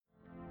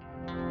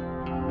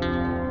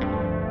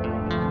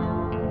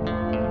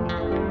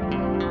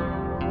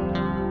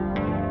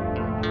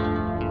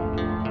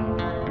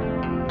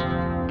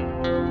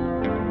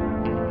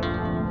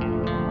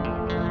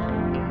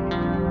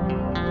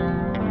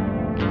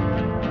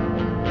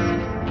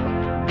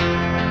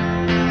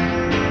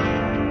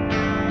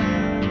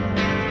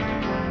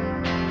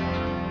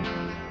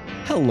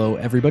Hello,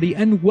 everybody,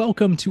 and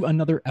welcome to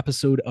another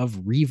episode of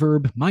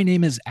Reverb. My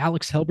name is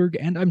Alex Helberg,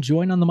 and I'm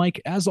joined on the mic,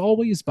 as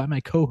always, by my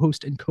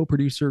co-host and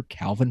co-producer,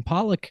 Calvin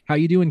Pollock. How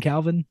you doing,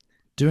 Calvin?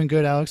 Doing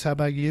good, Alex. How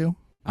about you?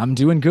 I'm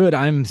doing good.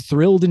 I'm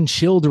thrilled and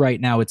chilled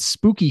right now. It's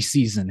spooky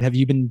season. Have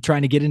you been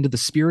trying to get into the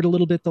spirit a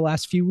little bit the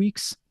last few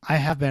weeks? I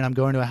have been. I'm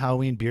going to a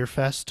Halloween beer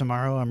fest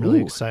tomorrow. I'm really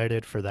Ooh,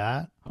 excited for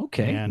that.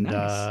 okay, And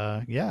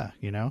nice. yeah,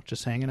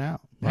 just hanging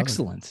out, loving it.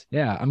 Excellent.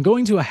 Yeah, I'm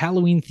going to a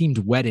Halloween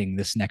themed wedding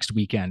this next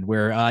weekend.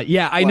 Where,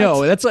 yeah, I know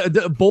What? that's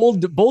a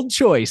bold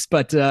choice,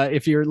 but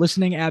if you're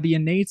listening, Abby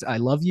and Nate, I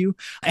love you,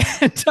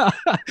 and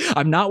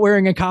I'm not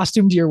wearing a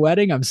costume to your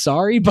wedding. I'm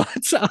sorry,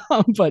 but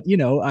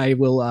I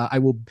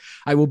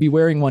will be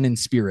wearing one in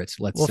spirit.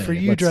 Let's Well, for say.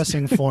 you, Let's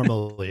dressing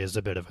formally is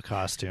a bit of a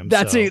costume.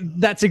 That's So,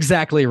 that's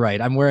exactly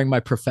right. I'm wearing my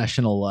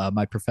professional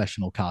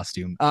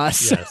costume.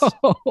 So yes.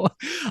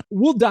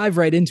 we'll dive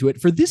right into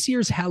it. For this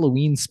year's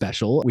Halloween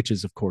special, which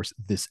is of course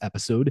this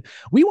episode,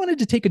 we wanted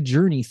to take a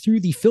journey through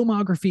the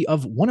filmography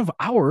of one of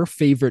our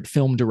favorite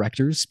film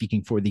directors,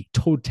 speaking for the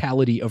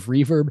totality of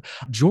Reverb,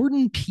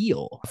 Jordan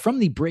Peele. From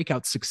the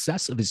breakout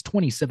success of his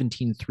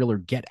 2017 thriller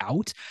Get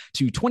Out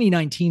to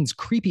 2019's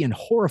creepy and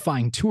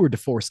horrifying tour de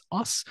force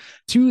Us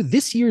to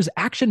this year's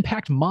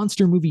action-packed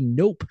monster movie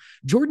Nope,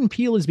 Jordan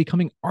Peele is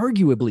becoming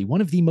arguably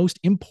one of the most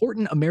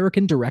important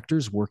American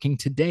directors working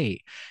today.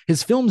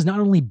 His films not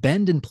only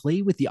bend and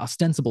play with the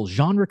ostensible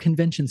genre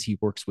conventions he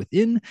works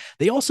within,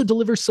 they also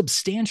deliver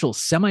substantial,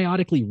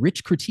 semiotically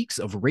rich critiques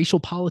of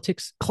racial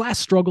politics, class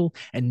struggle,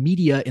 and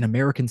media in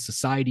American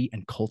society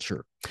and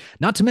culture.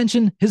 Not to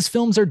mention, his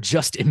films are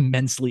just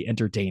immensely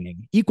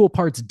entertaining, equal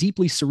parts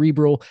deeply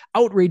cerebral,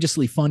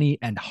 outrageously funny,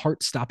 and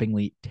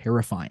heart-stoppingly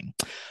terrifying.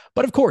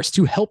 But of course,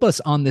 to help us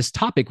on this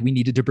topic, we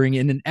needed to bring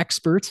in an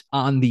expert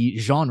on the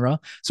genre.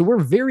 So we're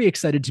very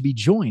excited to be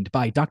joined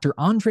by Dr.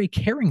 André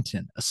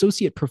Carrington,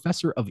 Associate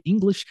Professor of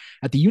English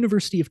at the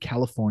University of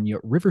California,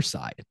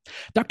 Riverside.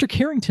 Dr.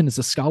 Carrington is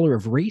a scholar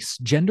of race,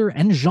 gender,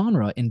 and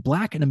genre in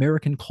Black and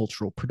American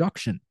cultural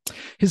production.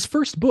 His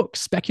first book,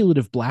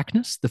 Speculative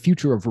Blackness, The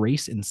Future of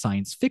Race in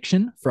Science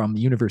Fiction, from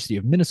the University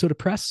of Minnesota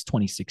Press,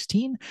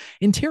 2016,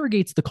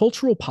 interrogates the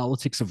cultural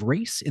politics of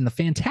race in the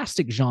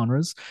fantastic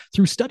genres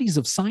through studies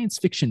of science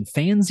fiction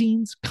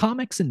fanzines,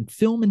 comics, and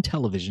film and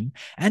television,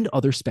 and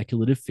other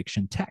speculative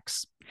fiction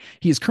texts.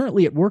 He is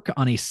currently at work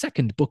on a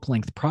second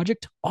book-length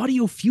project,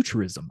 Audio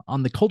Futurism,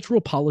 on the cultural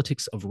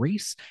politics of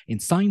race in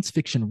science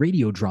fiction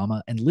radio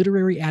drama and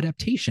literary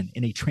adaptation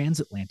in a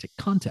transatlantic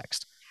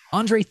context.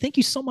 Andre, thank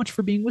you so much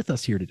for being with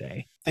us here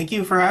today. Thank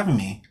you for having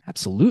me.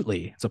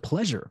 Absolutely. It's a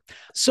pleasure.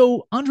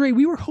 So, Andre,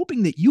 we were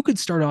hoping that you could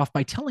start off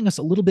by telling us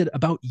a little bit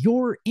about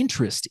your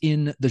interest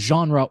in the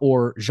genre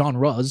or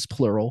genres,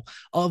 plural,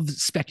 of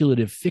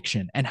speculative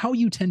fiction and how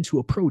you tend to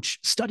approach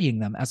studying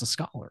them as a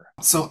scholar.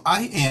 So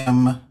I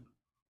am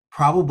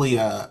probably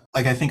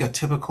I think a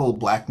typical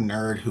Black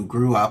nerd who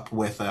grew up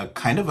with a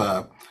kind of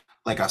a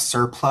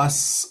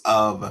surplus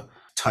of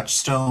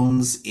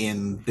touchstones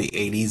in the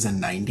 80s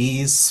and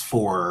 90s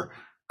for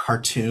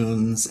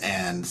cartoons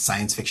and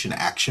science fiction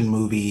action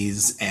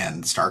movies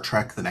and Star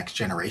Trek The Next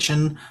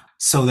Generation,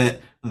 so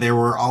that there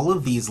were all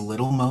of these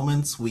little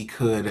moments we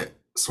could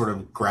sort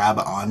of grab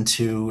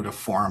onto to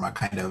form a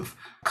kind of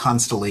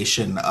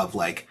constellation of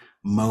like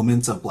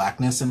moments of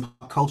Blackness in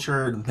pop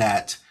culture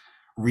that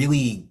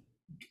really,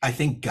 I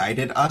think,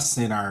 guided us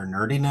in our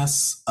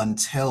nerdiness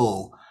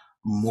until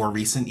more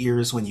recent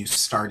years when you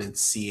started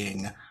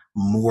seeing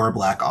more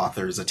Black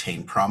authors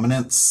attain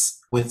prominence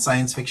with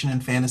science fiction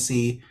and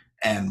fantasy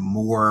and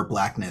more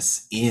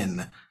Blackness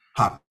in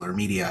popular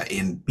media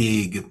in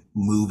big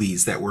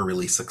movies that were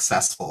really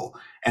successful.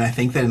 And I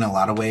think that in a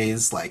lot of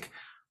ways, like,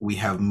 we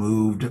have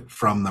moved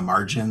from the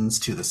margins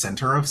to the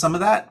center of some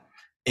of that.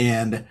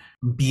 And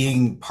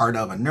being part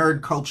of a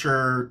nerd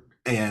culture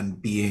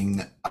and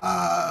being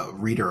a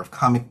reader of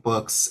comic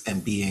books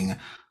and being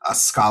a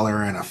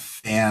scholar and a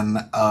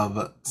fan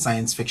of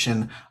science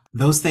fiction,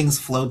 those things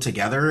flowed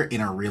together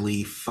in a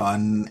really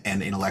fun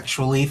and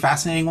intellectually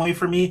fascinating way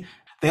for me.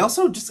 They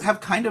also just have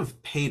kind of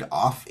paid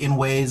off in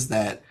ways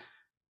that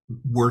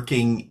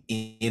working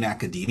in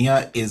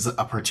academia is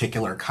a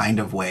particular kind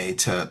of way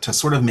to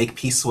sort of make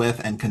peace with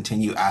and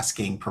continue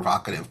asking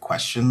provocative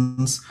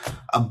questions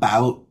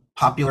about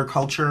popular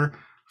culture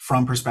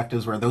from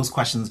perspectives where those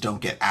questions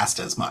don't get asked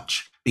as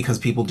much because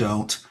people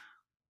don't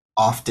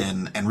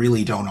often and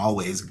really don't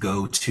always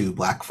go to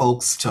Black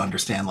folks to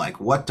understand, like,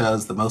 what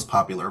does the most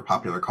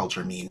popular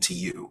culture mean to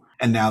you?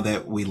 And now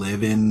that we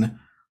live in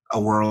a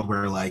world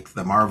where like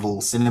the Marvel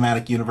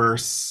Cinematic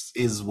Universe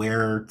is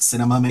where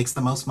cinema makes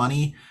the most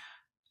money,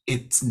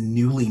 it's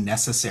newly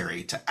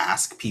necessary to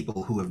ask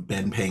people who have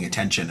been paying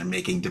attention and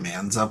making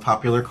demands of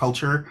popular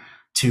culture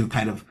to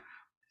kind of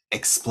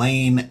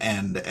explain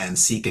and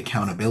seek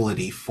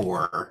accountability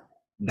for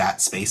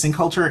that space in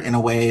culture in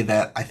a way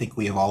that I think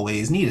we have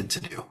always needed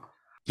to do.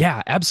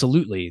 Yeah,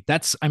 absolutely.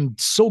 I'm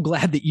so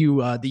glad that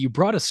you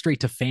brought us straight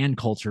to fan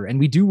culture, and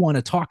we do want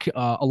to talk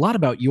a lot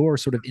about your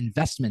sort of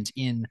investment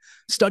in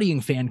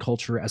studying fan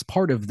culture as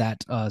part of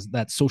that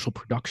social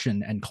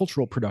production and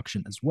cultural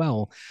production as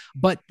well.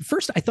 But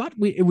first, I thought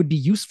it would be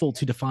useful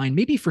to define,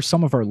 maybe for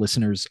some of our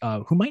listeners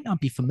who might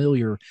not be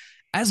familiar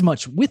as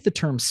much with the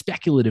term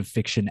speculative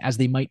fiction as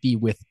they might be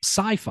with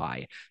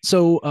sci-fi.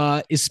 So,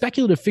 is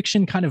speculative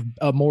fiction kind of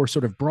a more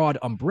sort of broad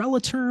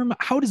umbrella term?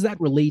 How does that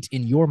relate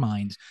in your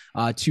mind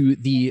to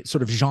the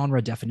sort of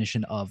genre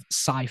definition of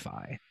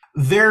sci-fi?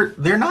 They're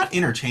not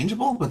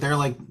interchangeable, but they're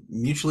like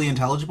mutually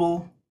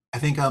intelligible. I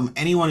think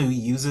anyone who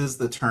uses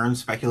the term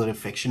speculative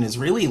fiction is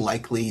really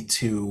likely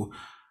to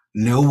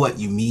know what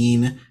you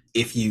mean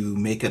if you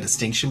make a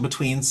distinction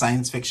between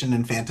science fiction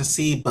and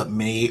fantasy, but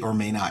may or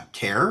may not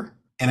care.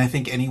 And I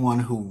think anyone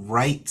who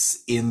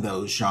writes in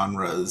those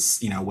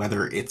genres,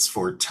 whether it's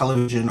for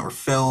television or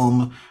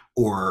film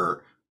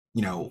or,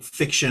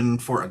 fiction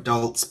for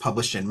adults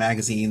published in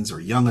magazines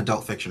or young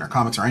adult fiction or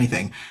comics or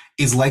anything,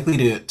 is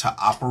likely to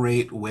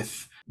operate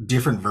with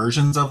different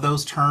versions of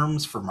those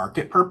terms for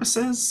market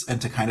purposes and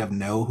to kind of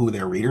know who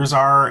their readers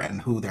are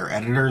and who their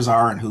editors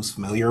are and who's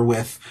familiar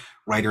with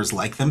writers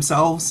like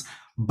themselves.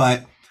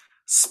 But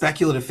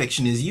speculative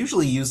fiction is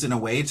usually used in a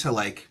way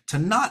to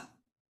not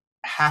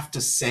have to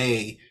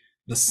say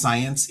the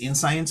science in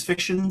science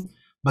fiction,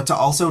 but to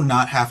also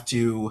not have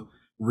to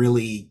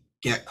really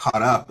get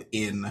caught up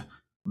in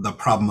the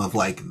problem of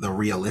like the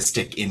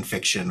realistic in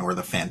fiction or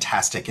the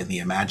fantastic and the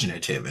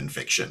imaginative in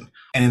fiction.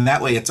 And in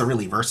that way, it's a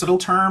really versatile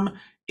term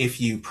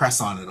if you press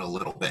on it a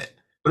little bit.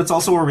 But it's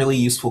also a really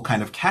useful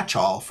kind of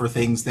catch-all for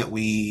things that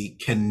we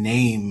can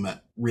name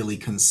really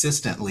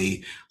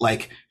consistently,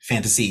 like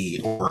fantasy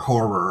or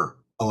horror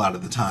a lot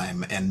of the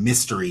time, and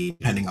mystery,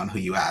 depending on who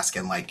you ask,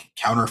 and like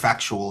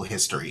counterfactual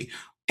history.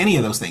 Any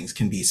of those things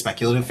can be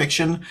speculative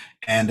fiction,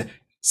 and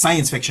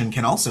science fiction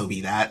can also be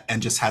that, and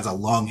just has a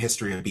long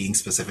history of being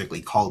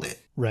specifically called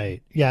it.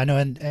 Right. Yeah. No.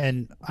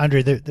 And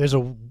Andre, there's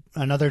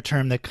another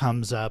term that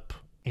comes up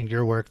in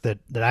your work that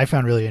I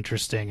found really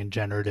interesting and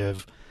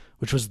generative,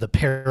 which was the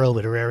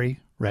paraliterary.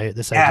 Right.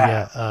 This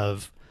idea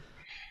of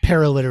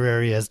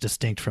paraliterary as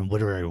distinct from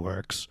literary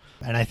works.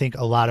 And I think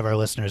a lot of our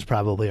listeners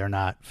probably are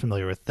not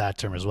familiar with that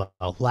term as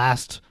well.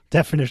 Last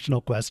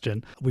definitional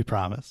question, we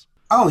promise.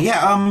 Oh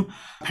yeah,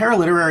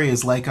 paraliterary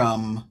is like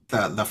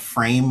the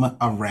frame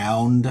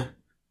around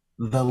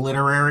the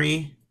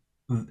literary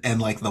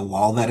and like the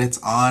wall that it's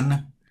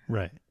on,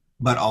 Right.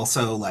 but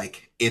also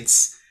like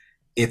it's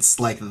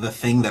like the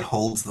thing that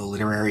holds the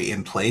literary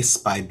in place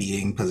by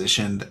being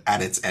positioned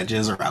at its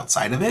edges or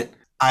outside of it.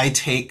 I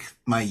take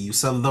my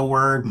use of the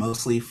word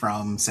mostly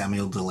from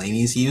Samuel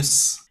Delany's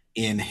use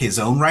in his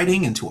own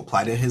writing and to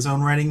apply to his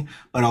own writing,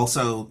 but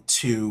also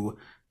to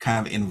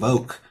kind of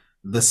invoke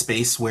the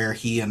space where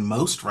he and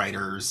most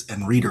writers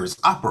and readers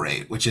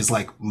operate, which is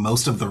like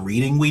most of the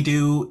reading we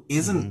do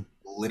isn't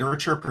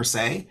literature per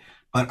se,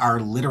 but our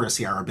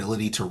literacy, our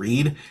ability to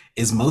read,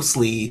 is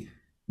mostly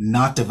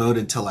not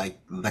devoted to like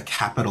the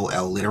capital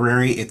L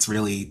literary. It's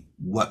really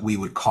what we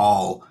would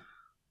call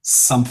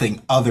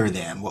something other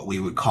than what we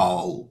would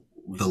call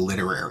the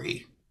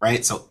literary,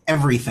 right? So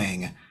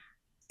everything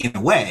in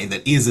a way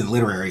that isn't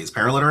literary is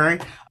paraliterary,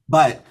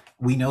 but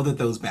we know that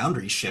those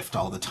boundaries shift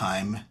all the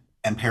time.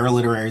 And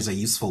paraliterary is a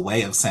useful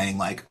way of saying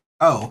like,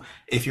 oh,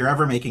 if you're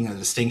ever making a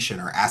distinction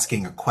or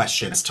asking a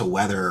question as to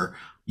whether,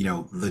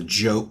 the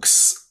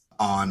jokes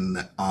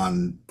on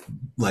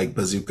like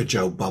Bazooka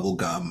Joe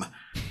bubblegum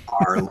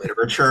are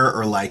literature,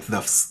 or like the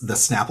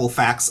Snapple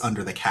facts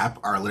under the cap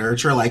are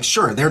literature, like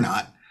sure, they're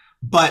not.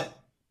 But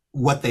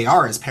what they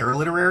are is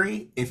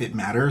paraliterary if it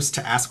matters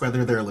to ask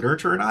whether they're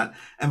literature or not.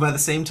 And by the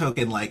same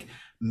token, like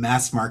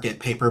mass market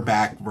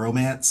paperback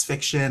romance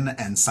fiction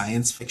and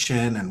science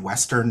fiction and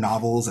Western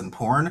novels and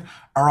porn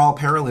are all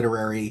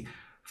paraliterary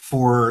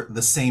for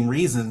the same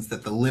reasons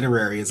that the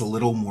literary is a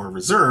little more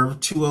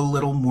reserved to a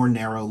little more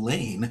narrow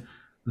lane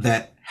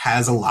that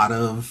has a lot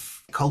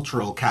of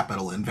cultural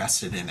capital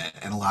invested in it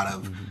and a lot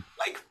of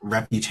like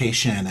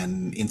reputation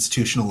and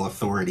institutional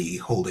authority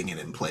holding it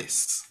in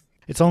place.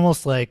 It's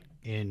almost like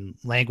in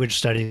language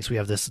studies, we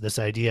have this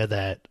idea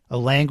that a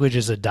language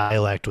is a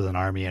dialect with an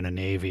army and a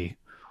navy.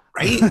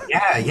 Right?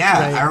 Yeah,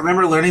 yeah. Right. I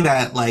remember learning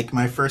that like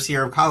my first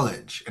year of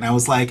college, and I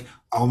was like,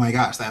 "Oh my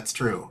gosh, that's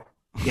true."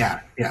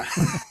 Yeah, yeah.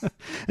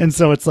 And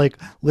so it's like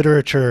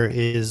literature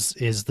is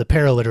the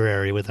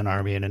paraliterary with an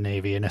army and a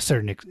navy in a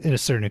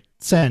certain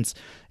sense,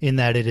 in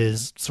that it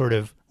is sort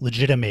of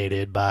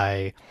legitimated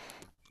by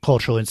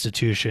cultural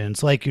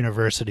institutions like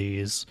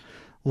universities,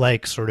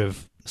 like sort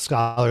of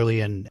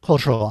scholarly and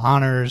cultural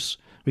honors.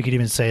 We could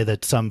even say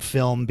that some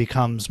film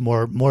becomes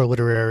more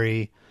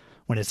literary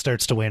when it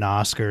starts to win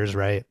Oscars,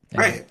 right?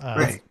 Right,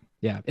 right.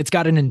 Yeah, it's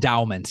got an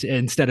endowment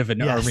instead of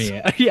an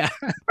army. Yeah.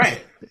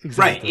 Right. Exactly.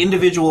 Right.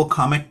 Individual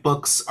comic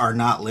books are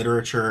not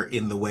literature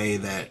in the way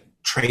that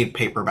trade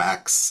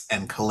paperbacks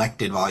and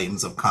collected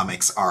volumes of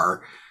comics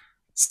are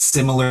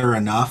similar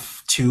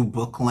enough to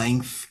book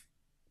length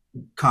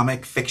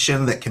comic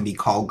fiction that can be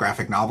called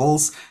graphic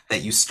novels,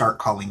 that you start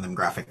calling them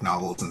graphic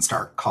novels and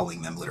start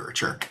calling them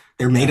literature.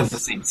 They're made of the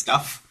Yes. same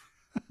stuff,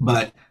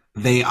 but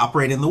they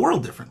operate in the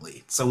world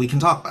differently. So we can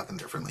talk about them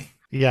differently.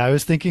 Yeah, I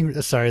was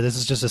thinking, sorry, this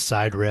is just a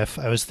side riff.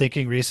 I was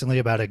thinking recently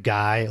about a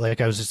guy,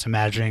 like I was just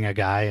imagining a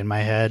guy in my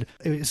head.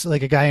 It's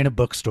like a guy in a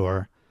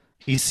bookstore.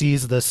 He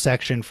sees the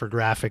section for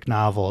graphic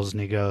novels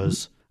and he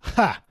goes,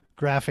 "Ha,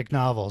 graphic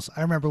novels.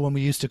 I remember when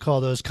we used to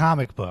call those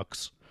comic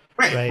books."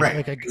 Right, Right?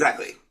 right,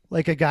 exactly.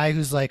 Like a guy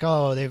who's like,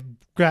 "Oh,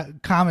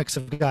 comics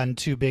have gotten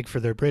too big for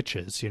their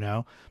britches," you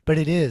know? But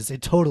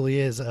it totally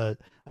is a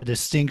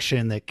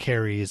distinction that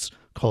carries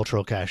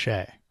cultural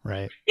cachet,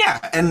 right?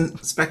 Yeah,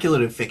 and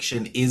speculative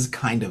fiction is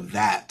kind of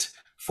that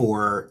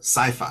for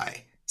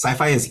sci-fi.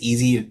 Sci-fi is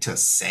easy to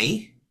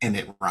say and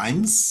it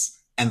rhymes,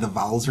 and the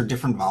vowels are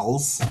different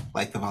vowels.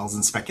 Like the vowels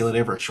in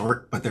speculative are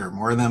short, but there are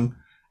more of them.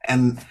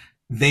 And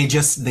they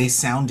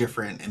sound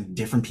different and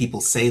different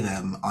people say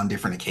them on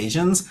different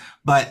occasions,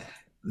 but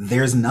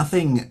there's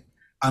nothing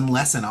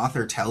unless an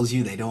author tells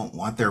you they don't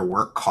want their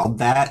work called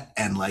that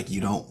and like you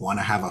don't want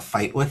to have a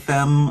fight with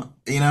them,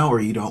 or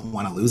you don't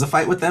want to lose a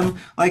fight with them.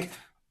 Like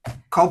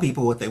call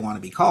people what they want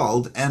to be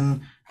called,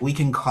 and we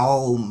can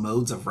call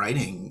modes of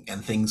writing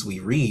and things we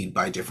read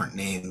by different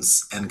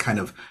names and kind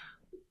of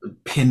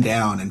pin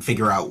down and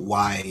figure out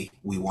why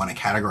we want to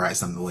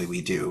categorize them the way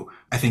we do.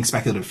 I think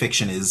speculative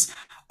fiction is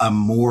a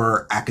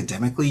more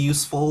academically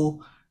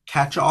useful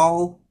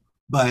catch-all,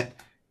 but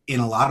in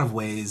a lot of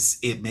ways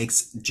it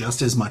makes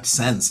just as much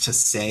sense to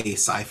say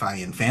sci-fi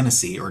and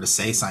fantasy or to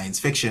say science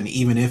fiction,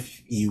 even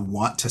if you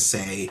want to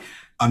say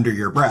under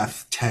your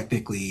breath,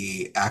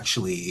 technically,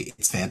 actually,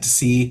 it's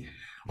fantasy.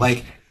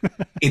 Like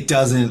it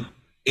doesn't.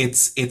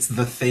 It's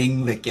the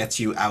thing that gets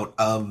you out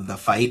of the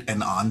fight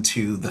and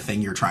onto the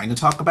thing you're trying to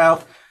talk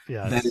about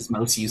that Yes. is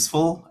most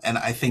useful. And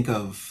I think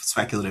of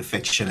speculative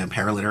fiction and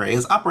paraliterary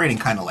as operating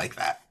kind of like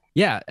that.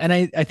 Yeah. And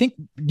I think,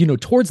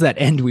 towards that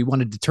end, we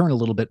wanted to turn a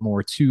little bit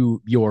more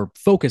to your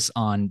focus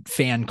on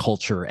fan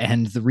culture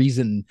and the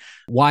reason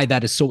why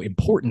that is so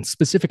important,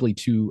 specifically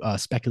to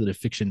speculative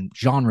fiction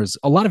genres.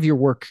 A lot of your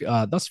work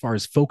thus far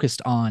is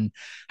focused on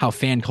how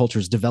fan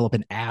cultures develop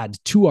and add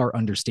to our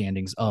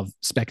understandings of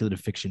speculative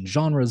fiction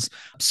genres.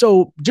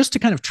 So, just to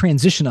kind of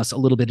transition us a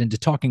little bit into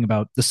talking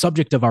about the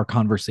subject of our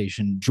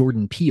conversation,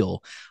 Jordan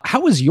Peele,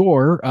 how was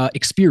your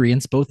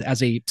experience, both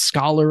as a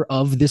scholar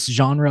of this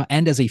genre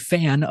and as a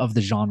fan of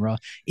the genre,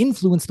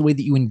 influence the way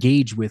that you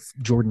engage with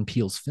Jordan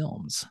Peele's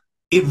films?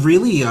 It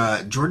really,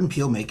 Jordan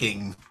Peele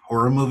making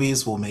horror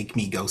movies will make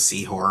me go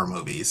see horror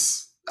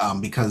movies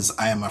because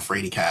I am a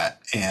fraidy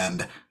cat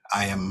and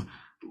I am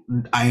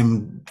I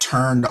am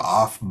turned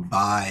off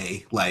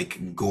by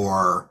like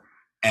gore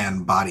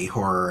and body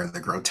horror and the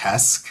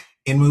grotesque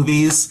in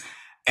movies.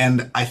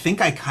 And I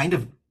think I kind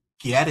of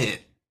get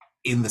it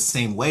in the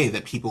same way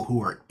that people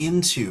who are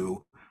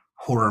into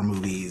horror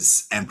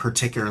movies and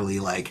particularly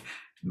like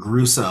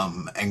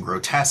gruesome and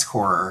grotesque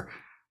horror,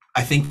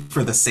 I think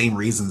for the same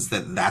reasons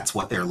that that's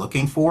what they're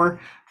looking for,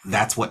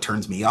 that's what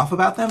turns me off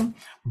about them.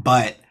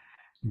 But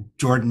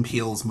Jordan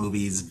Peele's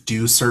movies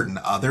do certain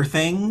other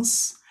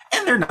things,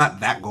 and they're not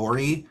that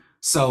gory.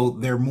 So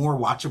they're more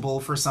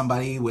watchable for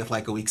somebody with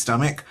like a weak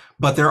stomach,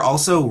 but they're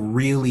also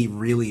really,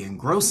 really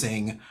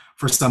engrossing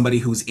for somebody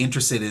who's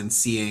interested in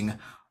seeing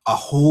a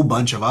whole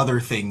bunch of other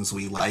things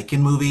we like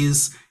in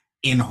movies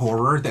in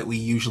horror that we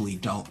usually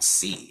don't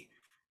see.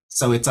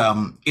 So it's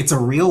a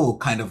real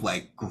kind of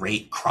like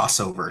great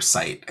crossover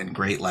site and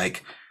great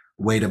like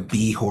way to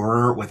be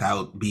horror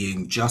without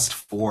being just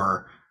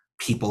for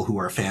people who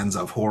are fans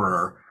of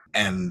horror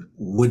and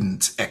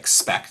wouldn't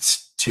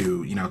expect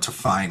to, to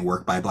find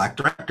work by black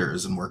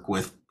directors and work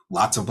with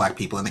lots of black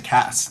people in the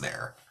cast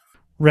there.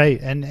 Right.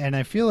 And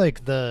I feel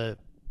like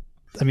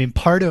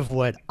part of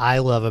what I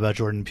love about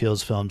Jordan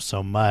Peele's films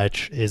so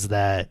much is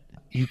that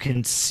you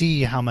can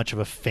see how much of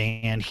a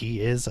fan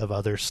he is of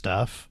other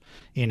stuff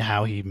in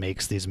how he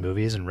makes these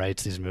movies and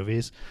writes these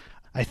movies.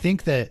 I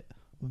think that,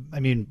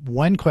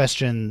 one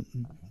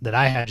question that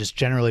I had just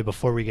generally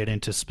before we get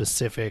into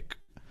specific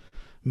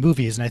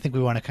movies, and I think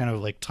we want to kind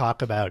of like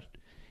talk about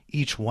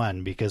each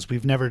one because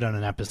we've never done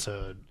an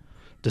episode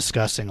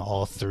discussing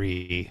all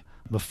three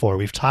before.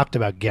 We've talked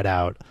about Get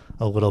Out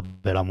a little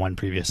bit on one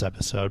previous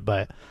episode,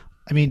 but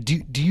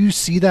do you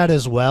see that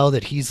as well,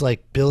 that he's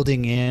like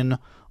building in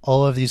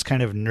all of these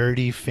kind of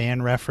nerdy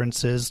fan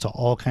references to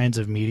all kinds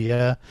of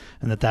media,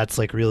 and that's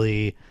like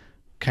really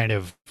kind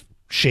of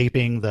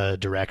shaping the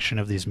direction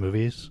of these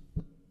movies?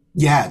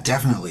 Yeah,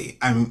 definitely.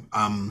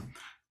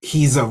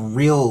 He's a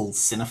real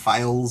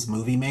cinephiles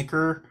movie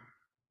maker,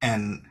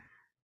 and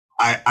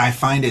I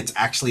find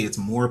it's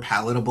more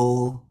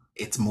palatable,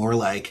 it's more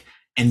like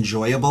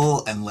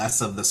enjoyable and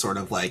less of the sort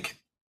of like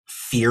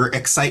fear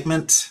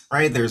excitement,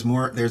 right? There's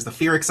the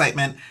fear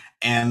excitement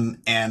and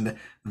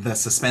the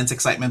suspense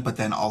excitement, but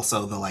then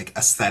also the like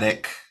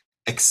aesthetic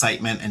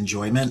excitement,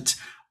 enjoyment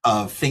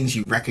of things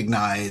you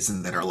recognize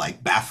and that are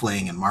like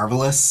baffling and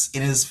marvelous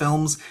in his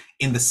films,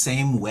 in the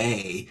same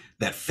way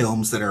that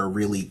films that are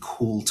really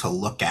cool to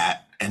look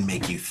at and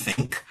make you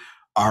think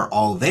are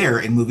all there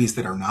in movies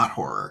that are not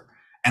horror.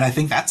 And I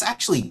think that's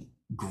actually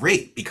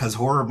great because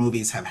horror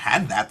movies have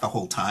had that the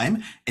whole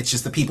time. It's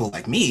just the people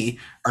like me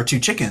are too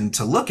chicken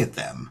to look at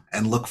them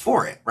and look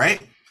for it,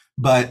 right?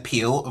 But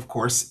Peele, of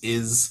course,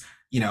 is,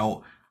 you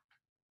know,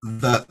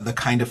 the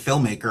kind of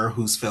filmmaker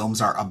whose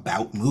films are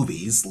about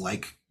movies,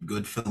 like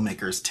good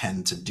filmmakers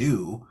tend to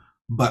do,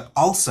 but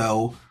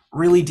also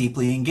really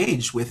deeply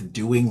engaged with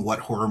doing what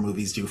horror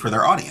movies do for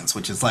their audience,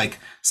 which is like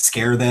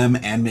scare them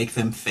and make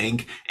them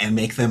think and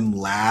make them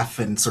laugh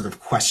and sort of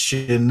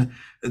question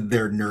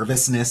their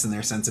nervousness and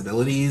their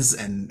sensibilities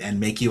and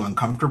make you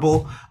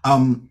uncomfortable.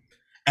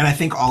 And I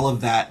think all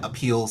of that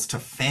appeals to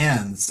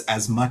fans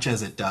as much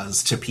as it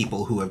does to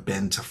people who have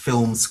been to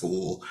film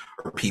school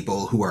or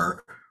people who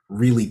are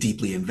really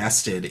deeply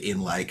invested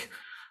in like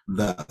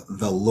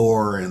the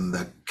lore and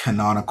the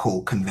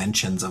canonical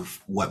conventions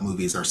of what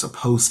movies are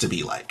supposed to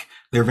be like.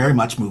 They're very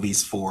much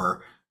movies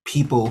for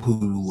people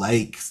who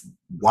like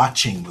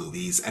watching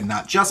movies and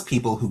not just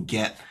people who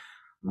get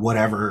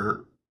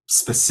whatever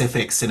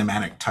specific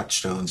cinematic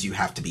touchstones you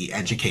have to be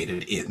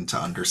educated in to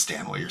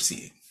understand what you're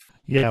seeing.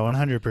 Yeah,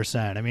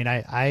 100%. I mean,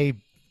 I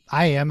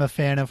am a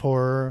fan of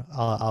horror.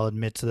 I'll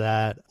admit to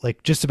that.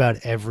 Like just about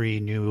every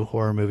new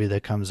horror movie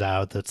that comes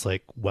out that's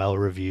like well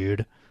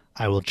reviewed,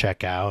 I will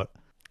check out.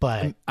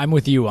 But I'm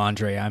with you,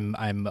 Andre.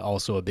 I'm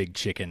also a big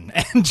chicken,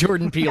 and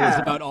Jordan Peele is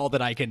about all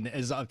that I can.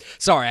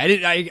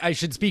 Sorry, I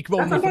should speak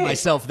only for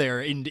myself there.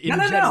 In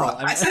No, general, no.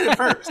 I said it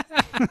first.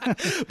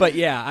 But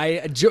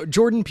yeah,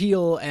 Jordan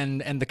Peele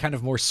and the kind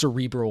of more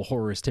cerebral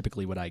horror is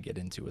typically what I get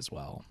into as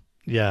well.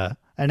 yeah,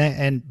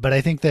 but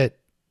I think that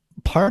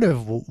part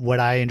of what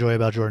I enjoy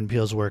about Jordan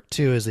Peele's work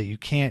too is that you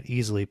can't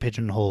easily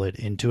pigeonhole it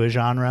into a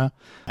genre.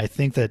 I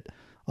think that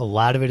a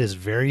lot of it is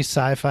very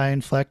sci-fi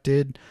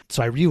inflected.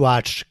 So I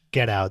rewatched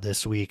Get Out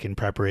this week in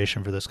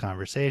preparation for this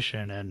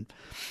conversation, and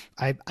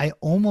I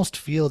almost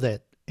feel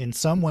that in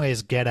some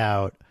ways Get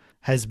Out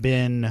has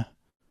been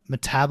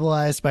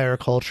metabolized by our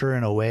culture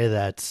in a way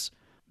that's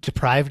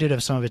deprived it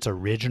of some of its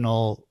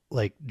original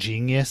like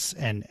genius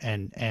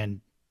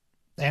and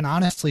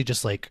honestly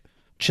just like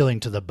chilling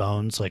to the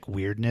bones like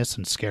weirdness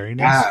and scariness.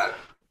 Yeah.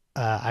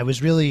 I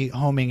was really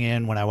homing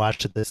in when I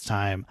watched it this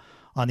time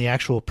on the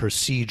actual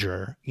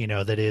procedure, you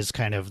know, that is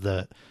kind of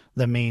the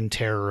main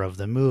terror of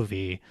the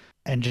movie,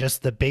 and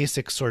just the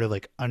basic sort of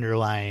like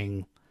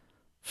underlying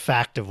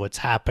fact of what's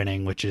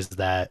happening, which is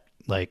that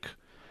like,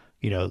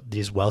 you know,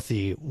 these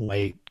wealthy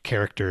white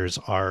characters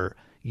are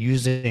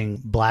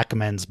using black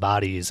men's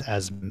bodies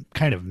as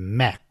kind of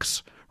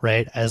mechs,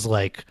 right? Yeah. As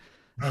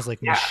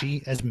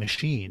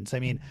machines. I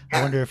mean, Yeah.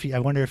 I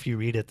wonder if you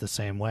read it the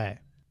same way.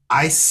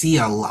 I see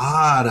a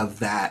lot of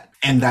that,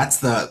 and that's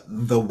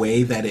the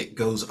way that it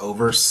goes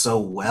over so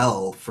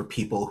well for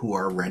people who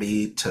are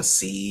ready to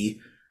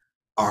see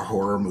a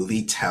horror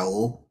movie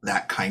tell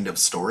that kind of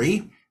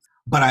story.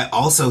 But I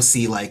also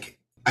see like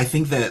I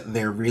think that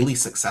they're really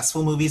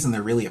successful movies and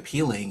they're really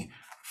appealing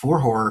for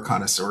horror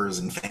connoisseurs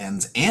and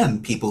fans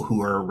and people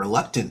who are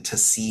reluctant to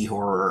see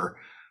horror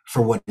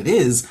for what it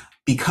is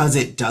because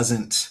it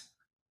doesn't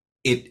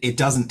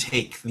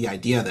take the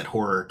idea that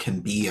horror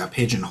can be a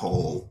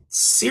pigeonhole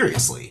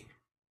seriously.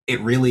 It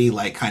really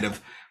like kind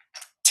of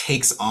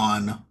takes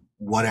on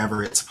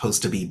whatever it's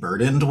supposed to be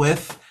burdened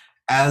with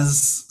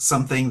as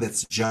something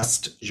that's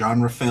just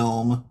genre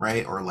film,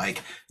 right? Or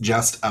like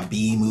just a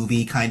B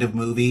movie kind of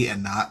movie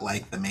and not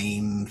like the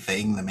main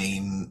thing, the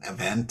main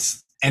event.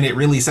 And it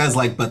really says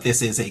like, but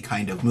this is a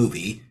kind of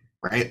movie,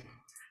 right?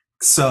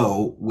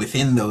 So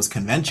within those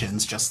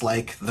conventions, just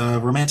like the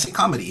romantic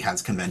comedy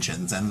has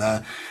conventions and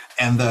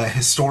the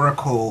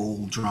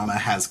historical drama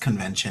has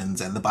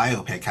conventions and the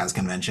biopic has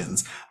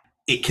conventions,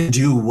 it can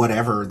do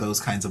whatever those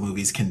kinds of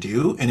movies can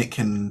do and it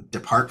can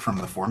depart from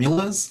the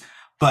formulas.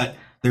 But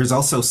there's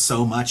also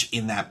so much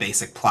in that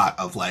basic plot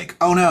of like,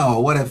 oh no,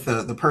 what if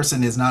the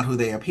person is not who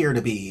they appear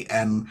to be?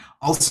 And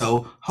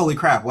also, holy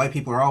crap, white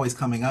people are always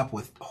coming up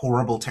with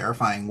horrible,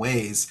 terrifying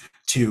ways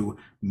to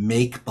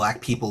make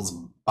black people's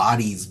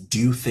bodies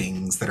do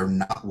things that are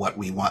not what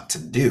we want to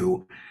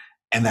do.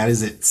 And that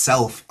is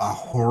itself a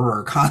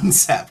horror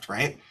concept,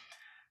 right?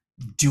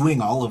 Doing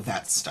all of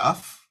that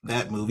stuff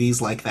that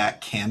movies like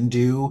that can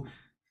do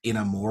in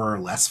a more or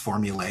less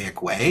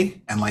formulaic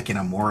way and like in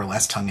a more or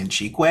less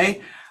tongue-in-cheek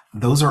way,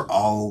 those are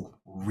all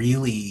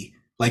really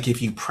like if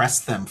you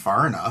press them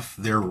far enough,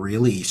 they're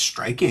really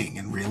striking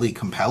and really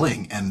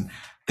compelling and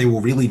they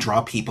will really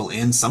draw people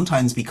in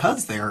sometimes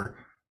because they're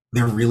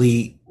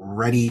really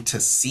ready to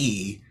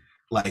see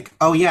like,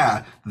 oh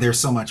yeah, there's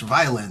so much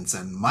violence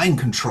and mind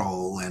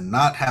control and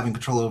not having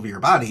control over your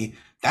body.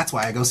 That's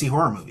why I go see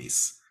horror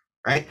movies,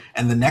 right?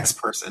 And the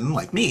next person,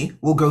 like me,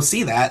 will go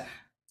see that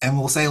and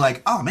will say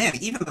like, oh man,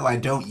 even though I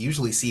don't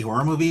usually see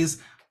horror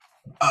movies,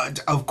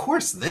 of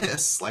course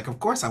this, like, of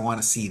course I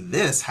want to see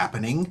this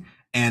happening,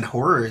 and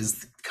horror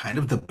is kind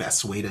of the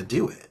best way to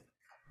do it.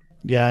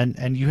 Yeah,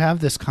 and you have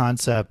this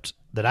concept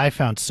that I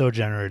found so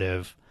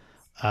generative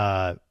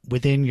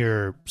within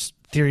your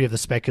theory of the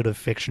speculative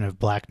fiction of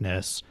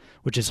blackness,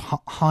 which is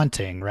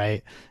haunting,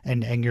 right?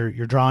 And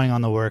you're drawing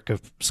on the work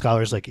of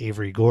scholars like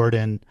Avery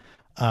Gordon,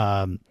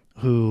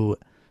 who,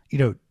 you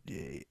know,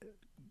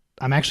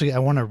 I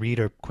want to read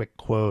a quick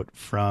quote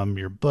from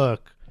your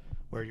book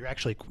where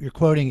you're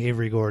quoting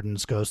Avery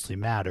Gordon's Ghostly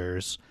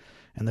Matters,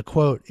 and the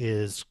quote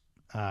is,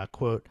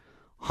 quote,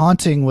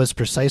 haunting was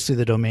precisely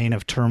the domain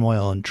of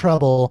turmoil and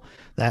trouble,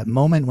 that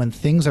moment when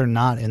things are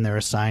not in their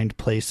assigned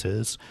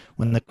places,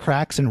 when the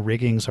cracks and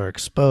riggings are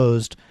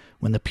exposed,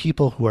 when the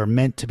people who are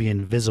meant to be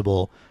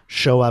invisible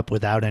show up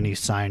without any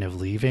sign of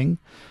leaving.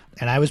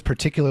 And I was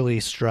particularly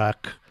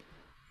struck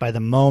by the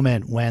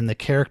moment when the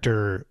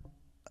character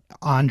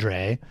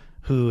Andre,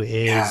 who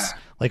is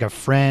like a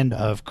friend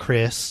of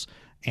Chris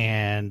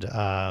and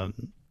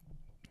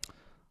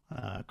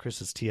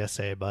Chris's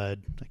TSA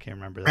bud. I can't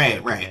remember the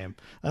name.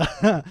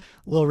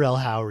 Lil Rel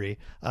Howery.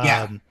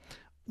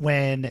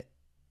 When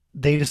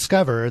they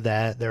discover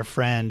that their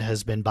friend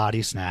has been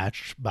body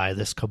snatched by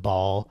this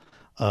cabal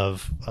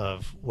of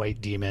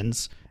white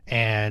demons,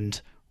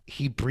 and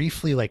he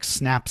briefly like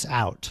snaps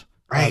out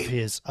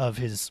of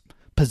his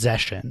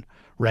possession,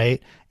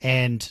 right?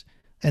 And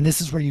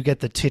this is where you get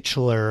the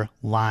titular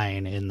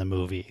line in the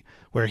movie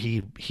where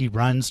he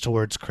runs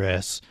towards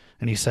Chris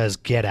and he says,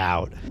 "Get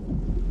out."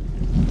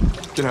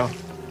 Get out.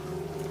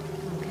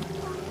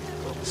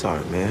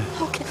 Sorry, man.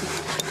 Okay.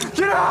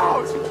 Get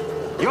out!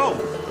 Yo!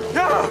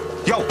 Yeah!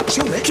 Yo,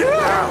 chill, man. Get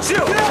out!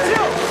 Chill,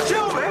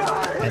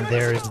 man! And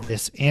there's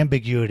this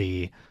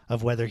ambiguity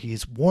of whether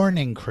he's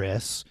warning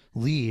Chris,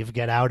 leave,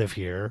 get out of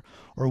here,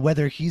 or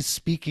whether he's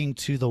speaking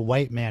to the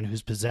white man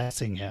who's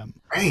possessing him.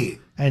 Right.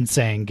 And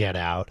saying, get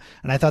out.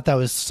 And I thought that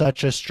was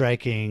such a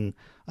striking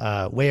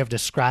way of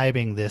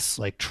describing this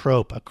like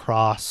trope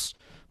across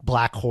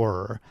Black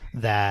horror,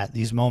 that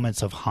these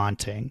moments of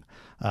haunting,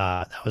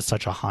 that was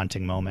such a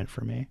haunting moment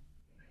for me.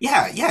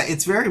 Yeah,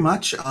 it's very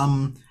much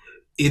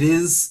it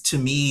is, to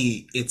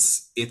me,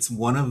 it's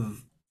one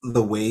of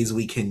the ways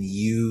we can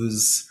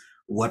use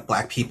what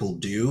Black people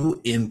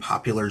do in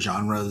popular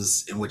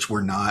genres in which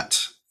we're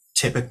not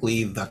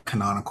typically the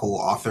canonical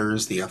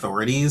authors, the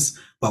authorities,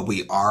 but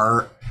we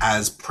are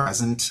as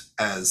present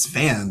as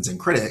fans and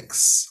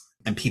critics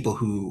and people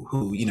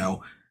who you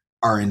know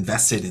are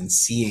invested in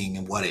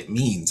seeing what it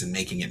means and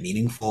making it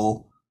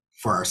meaningful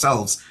for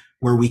ourselves,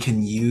 where we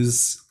can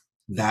use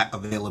that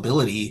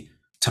availability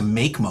to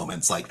make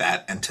moments like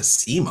that and to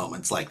see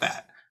moments like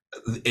that.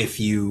 If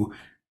you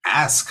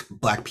ask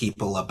Black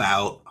people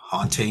about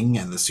haunting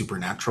and the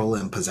supernatural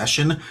and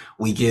possession,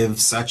 we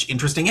give such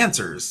interesting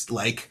answers.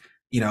 Like,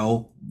 you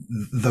know,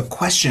 the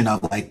question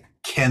of like,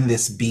 can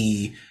this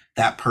be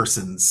that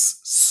person's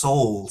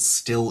soul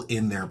still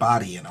in their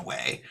body in a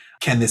way?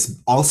 Can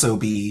this also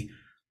be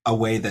a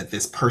way that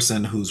this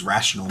person whose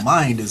rational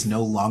mind is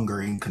no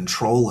longer in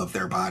control of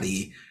their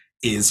body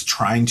is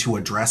trying to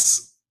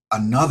address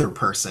another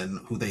person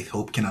who they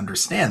hope can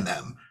understand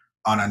them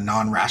on a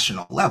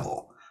non-rational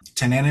level?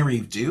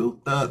 Tananarive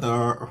Due,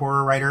 the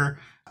horror writer,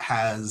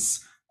 has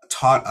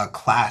taught a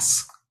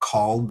class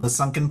called The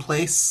Sunken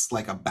Place,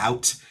 like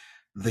about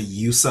the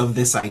use of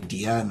this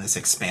idea and this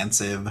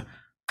expansive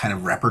kind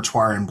of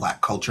repertoire in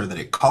Black culture that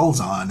it calls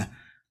on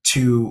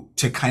to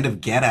kind of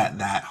get at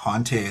that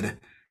haunted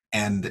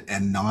and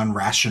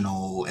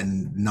non-rational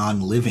and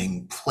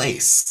non-living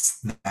place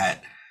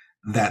that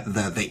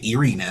the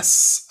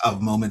eeriness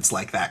of moments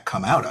like that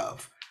come out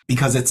of,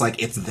 because it's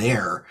like it's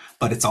there,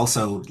 but it's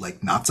also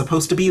like not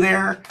supposed to be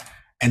there,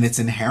 and it's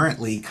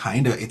inherently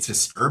it's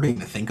disturbing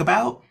to think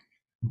about,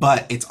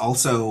 but it's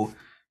also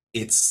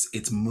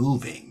it's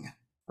moving,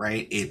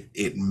 right?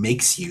 It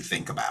makes you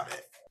think about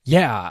it.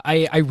 Yeah,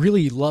 I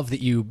really love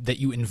that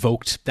you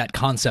invoked that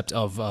concept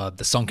of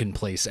the sunken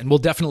place, and we'll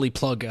definitely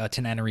plug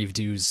Tananarive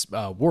Due's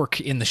work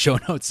in the show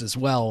notes as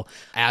well,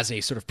 as a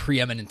sort of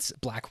preeminent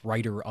Black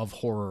writer of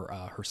horror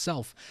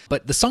herself.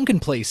 But the sunken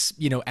place,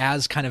 you know,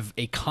 as kind of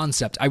a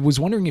concept, I was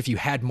wondering if you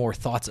had more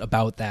thoughts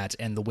about that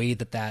and the way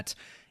that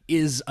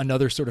is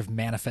another sort of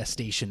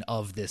manifestation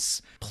of this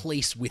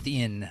place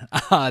within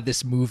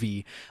this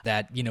movie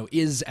that, you know,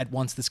 is at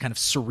once this kind of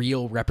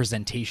surreal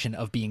representation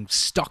of being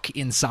stuck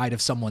inside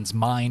of someone's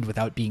mind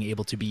without being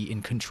able to be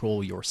in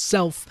control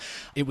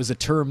yourself. It was a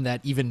term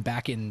that even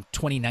back in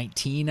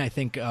 2019, I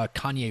think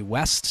Kanye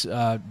West,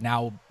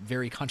 now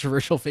very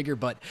controversial figure,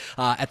 but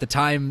at the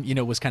time, you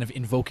know, was kind of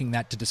invoking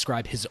that to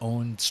describe his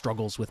own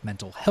struggles with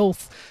mental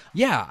health.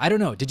 Yeah, I don't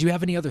know. Did you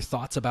have any other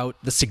thoughts about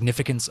the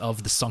significance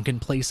of the sunken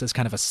place as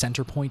kind of a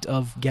center point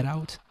of Get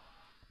Out?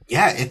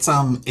 Yeah,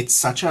 it's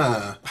such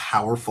a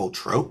powerful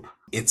trope.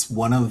 It's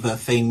one of the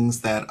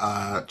things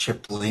that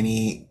Chip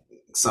Delaney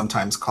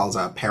sometimes calls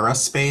a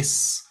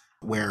paraspace,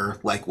 where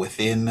like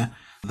within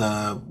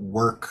the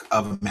work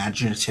of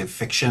imaginative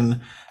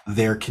fiction,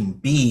 there can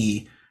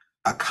be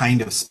a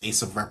kind of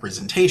space of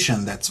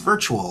representation that's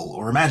virtual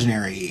or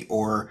imaginary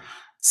or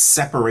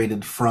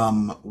separated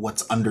from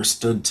what's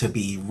understood to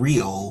be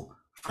real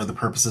for the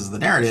purposes of the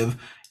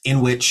narrative, in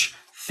which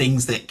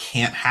things that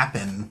can't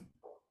happen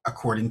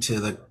according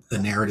to the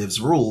narrative's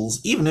rules,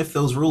 even if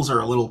those rules are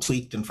a little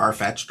tweaked and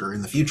far-fetched or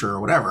in the future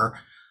or whatever,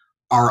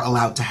 are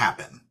allowed to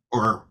happen,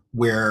 or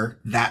where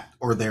that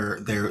or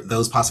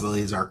those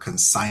possibilities are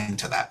consigned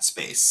to that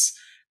space.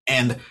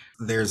 And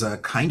there's a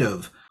kind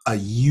of a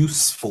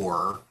use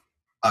for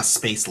a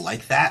space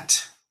like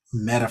that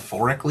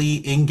metaphorically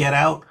in Get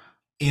Out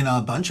in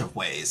a bunch of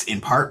ways,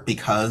 in part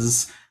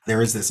because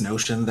there is this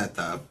notion that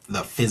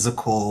the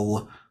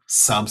physical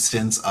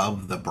substance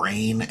of the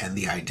brain and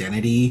the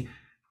identity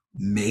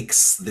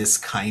makes this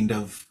kind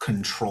of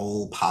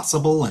control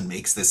possible and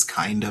makes this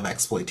kind of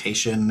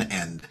exploitation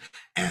and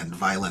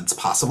violence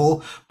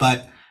possible.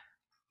 But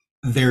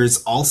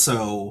there's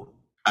also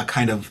a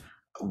kind of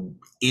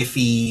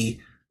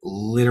iffy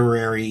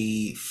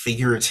literary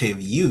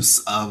figurative use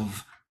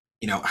of,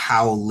 you know,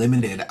 how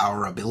limited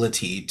our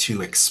ability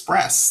to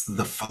express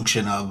the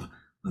function of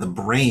the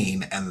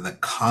brain and the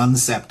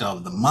concept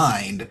of the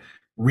mind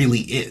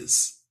really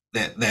is.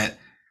 That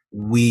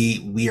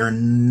we are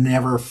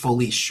never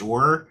fully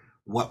sure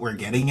what we're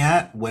getting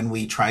at when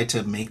we try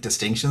to make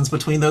distinctions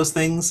between those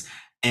things,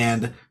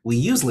 and we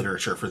use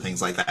literature for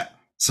things like that.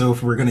 So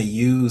if we're going to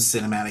use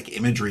cinematic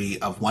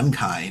imagery of one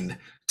kind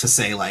to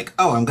say, like,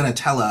 oh, I'm going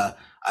to tell a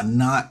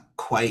not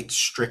quite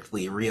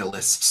strictly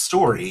realist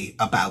story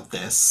about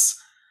this,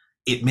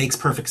 it makes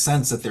perfect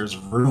sense that there's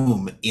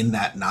room in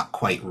that not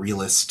quite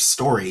realist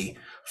story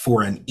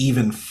for an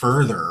even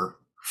further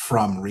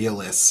from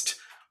realist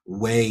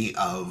way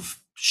of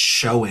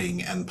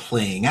showing and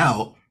playing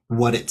out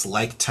what it's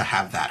like to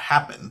have that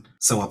happen.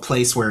 So a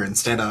place where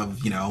instead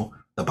of, you know,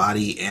 the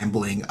body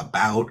ambling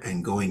about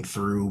and going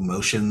through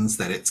motions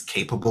that it's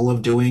capable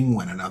of doing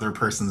when another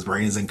person's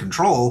brain is in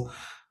control,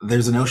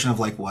 there's a notion of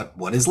like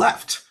what is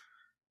left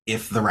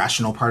if the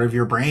rational part of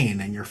your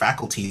brain and your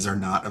faculties are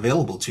not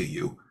available to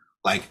you.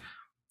 Like,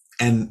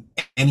 and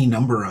any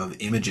number of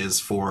images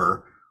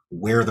for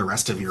where the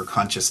rest of your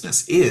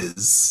consciousness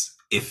is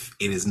if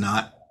it is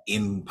not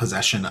in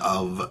possession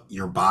of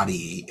your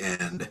body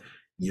and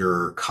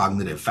your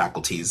cognitive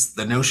faculties.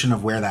 The notion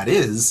of where that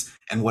is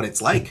and what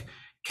it's like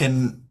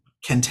can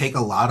take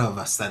a lot of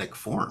aesthetic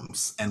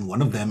forms, and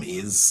one of them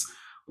is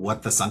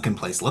what the sunken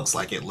place looks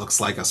like. It looks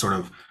like a sort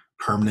of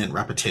permanent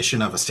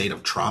repetition of a state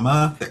of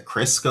trauma that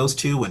Chris goes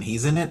to when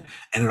he's in it,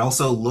 and it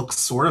also looks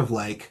sort of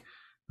like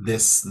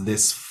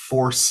this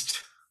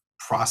forced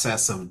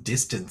process of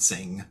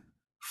distancing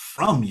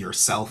from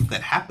yourself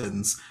that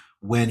happens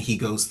when he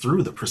goes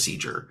through the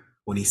procedure,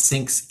 when he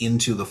sinks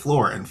into the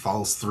floor and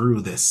falls through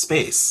this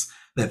space,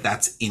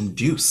 that's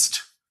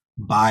induced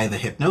by the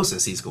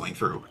hypnosis he's going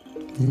through.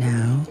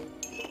 Now,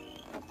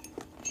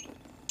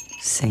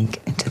 sink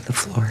into the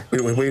floor.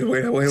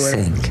 Wait.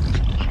 Sink.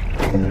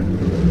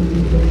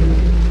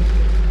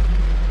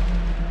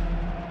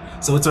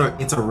 So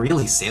it's a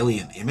really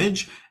salient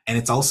image, and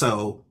it's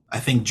also,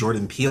 I think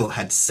Jordan Peele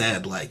had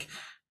said, like,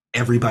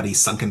 everybody's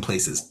sunken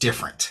place is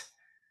different,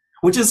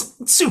 which is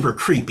super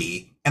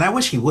creepy, and I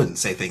wish he wouldn't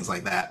say things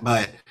like that,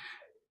 but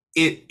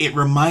it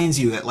reminds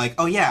you that, like,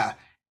 oh yeah,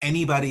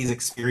 anybody's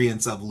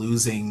experience of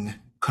losing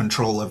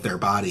control of their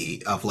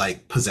body, of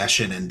like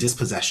possession and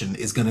dispossession,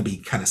 is going to be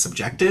kind of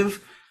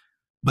subjective,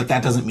 but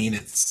that doesn't mean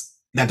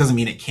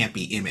it can't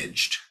be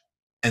imaged,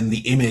 and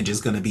the image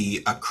is going to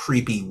be a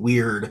creepy,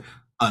 weird,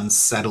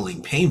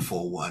 unsettling,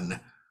 painful one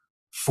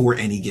for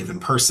any given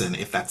person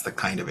if that's the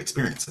kind of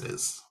experience it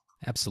is.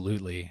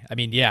 Absolutely. I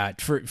mean, yeah,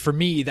 for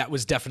me, that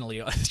was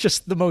definitely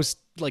just the most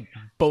like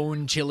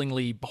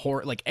bone-chillingly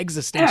like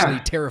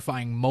existentially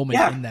terrifying moment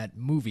in that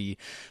movie.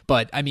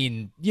 But I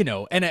mean, you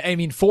know, and I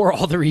mean, for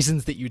all the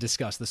reasons that you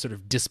discussed, the sort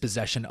of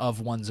dispossession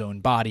of one's own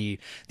body,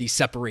 the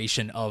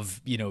separation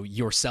of, you know,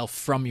 yourself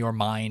from your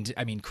mind.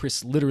 I mean,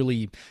 Chris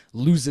literally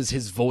loses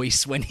his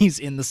voice when he's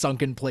in the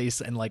sunken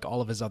place, and like all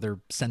of his other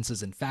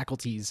senses and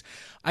faculties.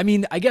 I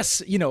mean, I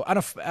guess, you know, on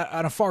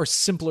a far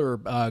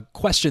simpler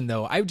question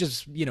though, I would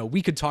just, you know,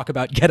 we could talk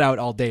about Get Out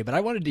all day, but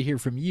I wanted to hear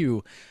from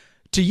you.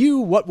 To you,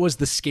 what was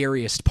the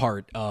scariest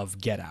part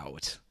of Get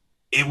Out?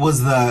 It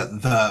was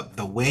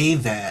the way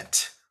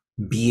that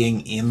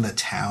being in the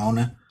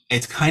town,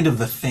 it's kind of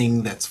the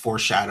thing that's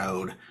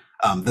foreshadowed,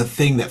 the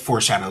thing that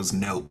foreshadows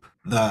Nope,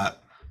 the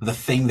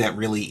thing that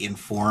really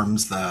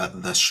informs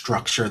the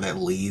structure that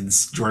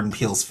leads Jordan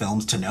Peele's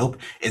films to Nope,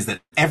 is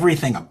that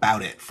everything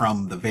about it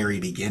from the very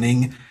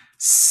beginning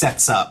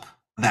sets up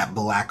that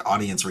Black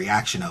audience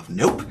reaction of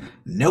nope,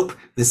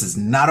 this is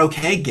not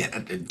okay,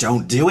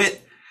 don't do it.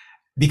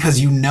 Because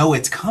you know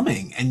it's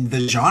coming, and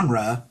the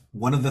genre,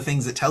 one of the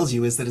things it tells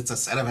you is that it's a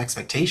set of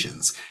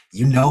expectations.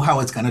 You know how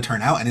it's going to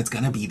turn out, and it's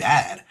going to be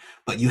bad,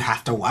 but you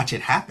have to watch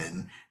it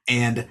happen.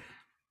 And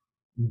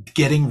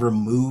getting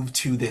removed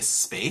to this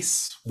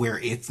space where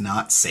it's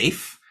not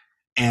safe,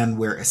 and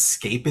where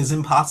escape is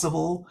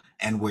impossible,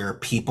 and where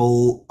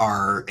people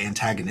are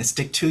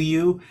antagonistic to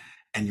you,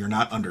 and you're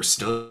not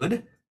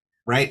understood,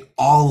 right?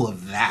 All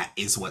of that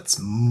is what's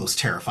most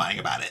terrifying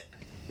about it.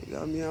 You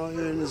got me out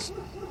here in this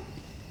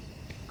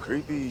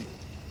creepy,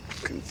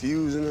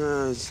 confusing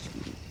ass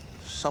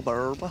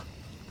suburb.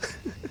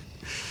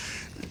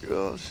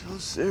 Girl, so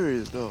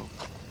serious though.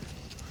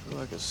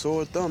 Like a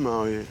sore thumb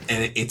out here.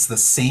 And it's the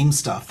same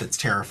stuff that's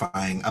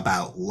terrifying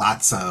about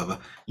lots of,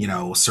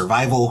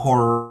 survival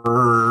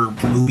horror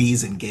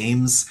movies and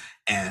games.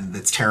 And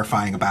that's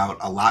terrifying about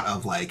a lot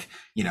of like,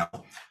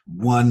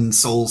 one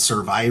sole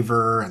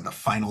survivor and the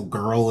final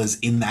girl is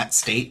in that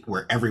state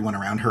where everyone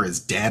around her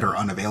is dead or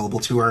unavailable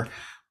to her.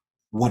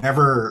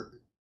 Whatever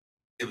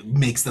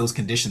makes those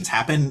conditions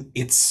happen,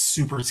 it's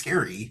super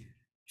scary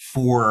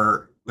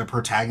for the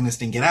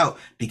protagonist in Get Out,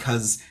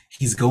 because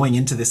he's going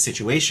into this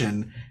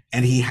situation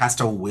and he has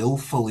to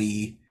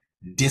willfully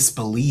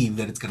disbelieve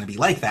that it's going to be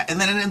like that,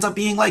 and then it ends up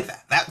being like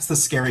that. That's the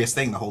scariest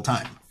thing the whole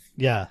time.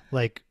 Yeah,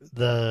 like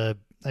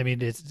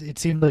it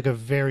seemed like a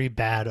very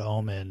bad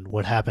omen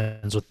what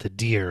happens with the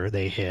deer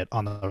they hit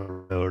on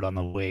the road on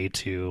the way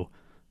to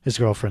his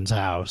girlfriend's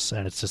house,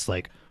 and it's just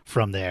like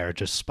from there it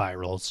just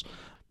spirals.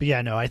 But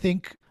yeah, no, I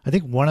think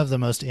one of the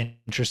most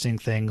interesting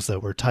things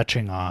that we're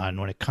touching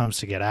on when it comes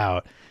to Get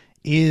Out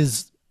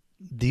is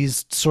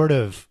these sort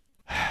of,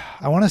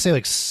 I want to say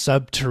like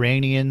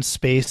subterranean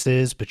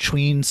spaces,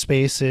 between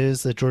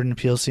spaces that Jordan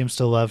Peele seems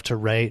to love to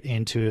write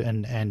into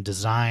and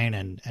design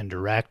and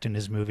direct in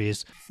his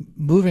movies.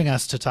 Moving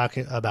us to talk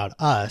about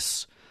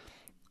Us,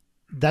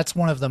 that's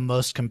one of the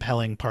most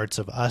compelling parts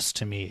of Us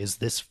to me, is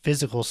this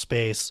physical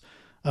space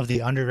of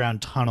the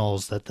underground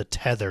tunnels that the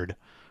tethered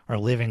are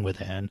living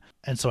within.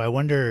 And so I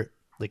wonder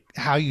like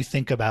how you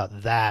think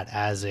about that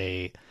as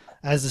a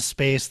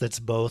space that's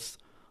both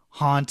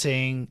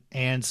haunting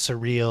and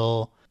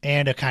surreal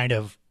and a kind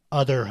of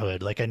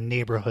otherhood, like a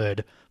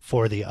neighborhood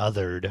for the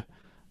othered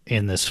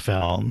in this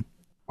film.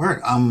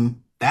 Word.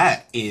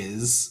 That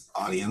is,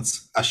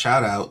 audience, a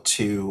shout out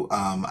to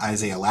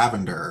Isaiah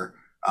Lavender,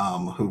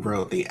 who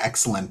wrote the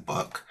excellent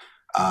book,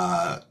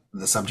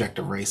 The Subject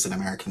of Race in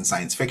American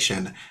Science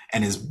Fiction,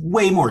 and is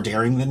way more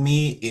daring than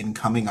me in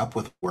coming up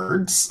with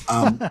words.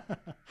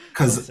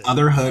 Because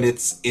otherhood,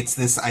 it's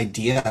this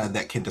idea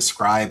that can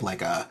describe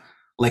like a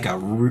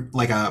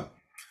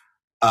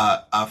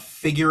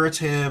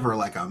figurative or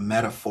like a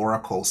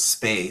metaphorical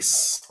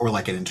space, or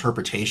like an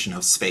interpretation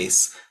of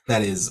space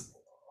that is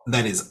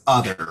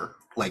other,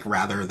 like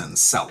rather than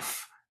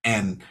self.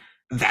 And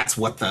that's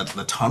what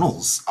the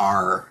tunnels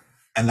are,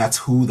 and that's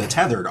who the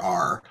tethered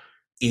are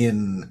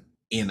in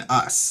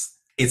Us.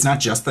 It's not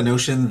just the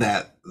notion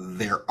that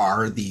there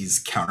are these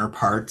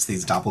counterparts,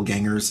 these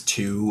doppelgangers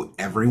to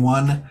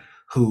everyone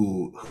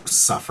who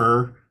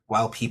suffer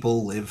while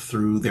people live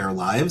through their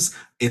lives.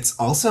 It's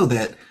also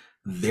that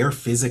they're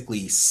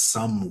physically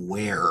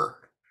somewhere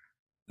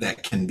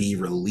that can be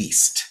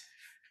released,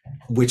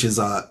 which is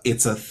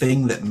it's a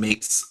thing that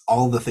makes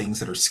all the things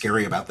that are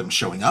scary about them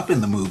showing up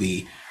in the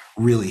movie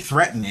really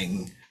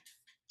threatening,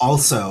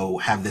 also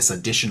have this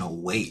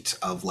additional weight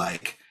of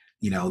like,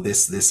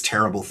 this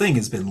terrible thing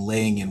has been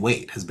laying in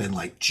wait, has been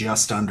like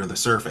just under the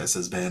surface,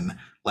 has been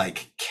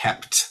like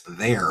kept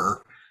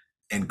there,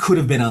 and could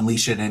have been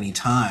unleashed at any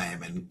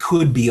time and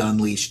could be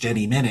unleashed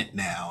any minute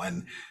now.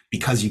 And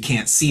because you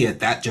can't see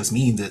it, that just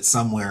means it's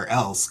somewhere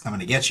else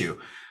coming to get you.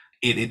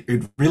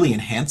 It really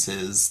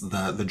enhances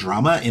the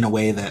drama in a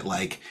way that,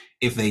 like,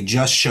 if they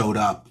just showed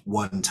up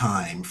one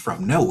time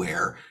from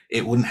nowhere,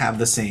 it wouldn't have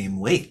the same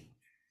weight.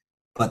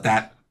 But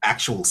that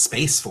actual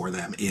space for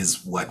them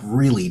is what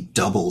really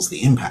doubles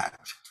the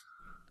impact.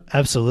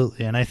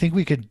 Absolutely. And I think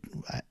we could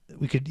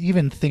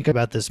even think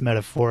about this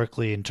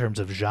metaphorically in terms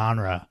of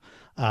genre,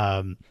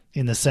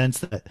 in the sense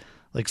that,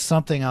 like,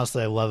 something else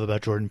that I love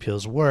about Jordan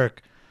Peele's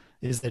work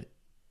is that,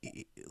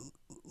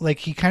 like,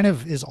 he kind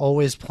of is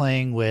always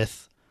playing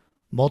with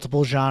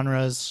multiple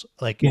genres,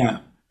 like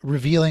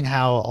revealing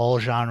how all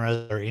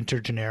genres are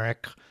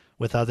intergeneric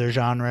with other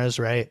genres,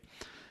 right?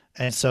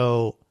 And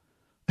so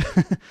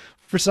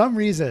for some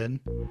reason,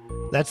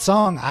 that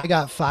song, I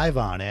Got Five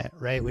on It,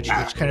 right, which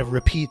kind of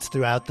repeats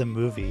throughout the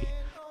movie.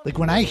 Like,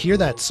 when I hear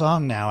that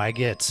song now, I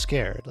get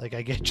scared. Like,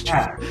 I get,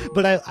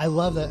 but I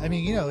love that. I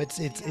mean, it's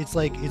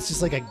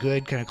just like a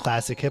good kind of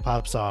classic hip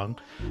hop song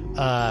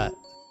that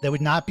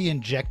would not be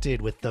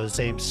injected with those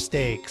same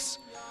stakes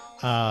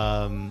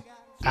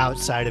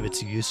outside of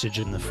its usage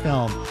in the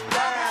film.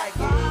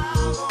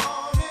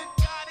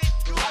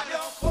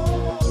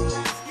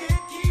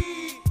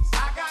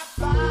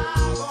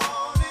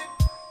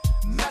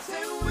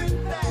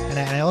 And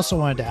I also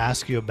wanted to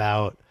ask you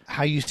about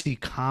how you see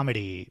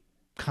comedy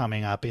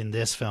coming up in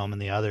this film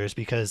and the others,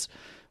 because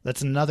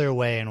that's another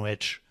way in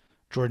which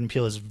Jordan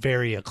Peele is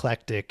very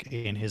eclectic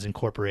in his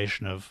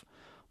incorporation of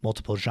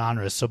multiple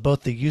genres. So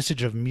both the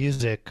usage of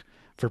music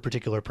for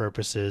particular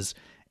purposes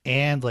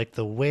and like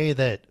the way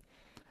that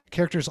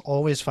characters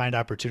always find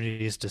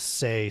opportunities to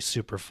say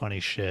super funny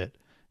shit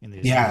in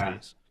these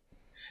movies.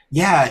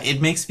 Yeah,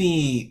 it makes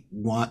me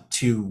want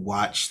to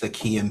watch the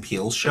Key and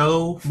Peele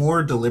show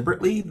more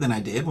deliberately than I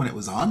did when it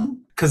was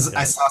on, because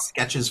I saw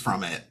sketches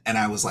from it and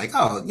I was like,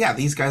 oh yeah,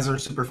 these guys are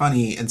super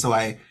funny. And so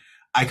I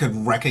could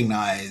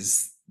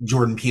recognize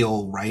Jordan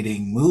Peele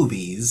writing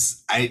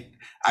movies.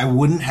 I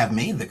wouldn't have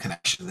made the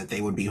connection that they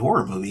would be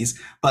horror movies.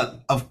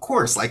 But of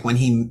course, like when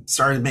he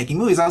started making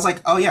movies, I was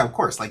like, oh yeah, of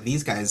course, like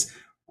these guys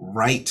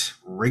write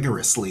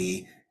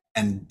rigorously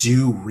and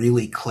do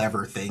really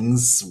clever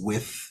things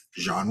with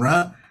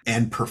genre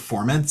and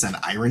performance and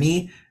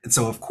irony. And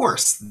so, of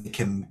course,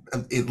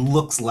 it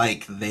looks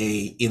like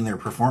they, in their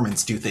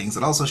performance, do things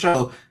that also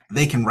show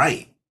they can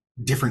write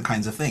different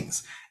kinds of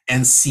things.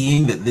 And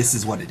seeing that this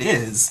is what it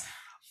is,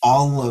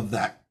 all of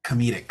that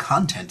comedic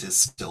content is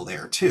still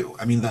there too.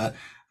 I mean,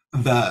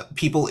 the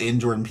people in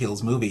Jordan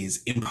Peele's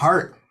movies, in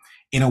part,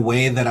 in a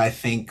way that I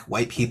think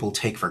white people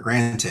take for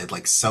granted,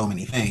 like so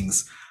many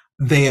things,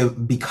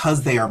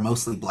 because they are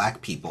mostly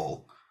Black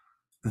people,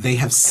 they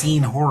have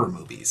seen horror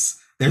movies.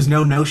 There's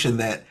no notion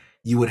that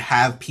you would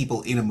have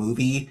people in a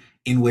movie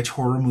in which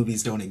horror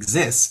movies don't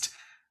exist,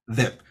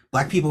 that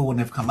Black people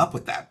wouldn't have come up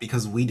with that,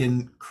 because we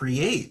didn't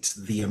create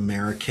the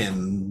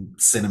American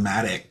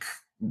cinematic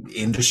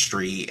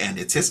industry and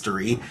its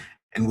history,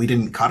 and we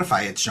didn't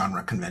codify its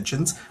genre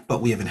conventions,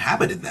 but we have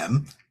inhabited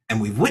them,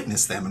 and we've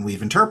witnessed them, and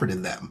we've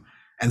interpreted them.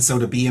 And so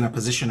to be in a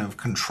position of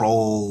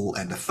control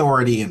and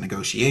authority and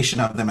negotiation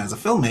of them as a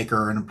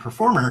filmmaker and a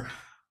performer,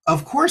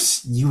 of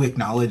course you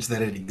acknowledge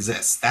that it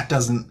exists. That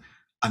doesn't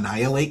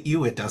annihilate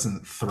you. It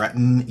doesn't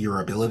threaten your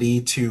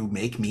ability to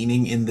make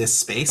meaning in this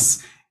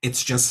space.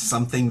 It's just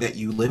something that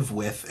you live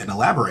with and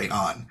elaborate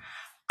on.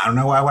 I don't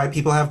know why white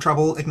people have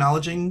trouble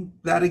acknowledging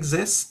that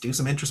exists. Do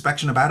some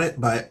introspection about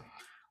it, but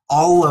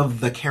all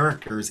of the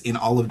characters in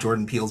all of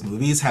Jordan Peele's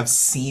movies have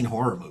seen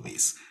horror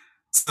movies.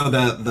 So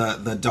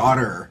the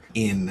daughter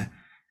in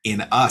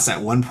Us,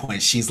 at one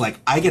point, she's like,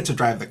 I get to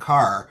drive the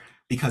car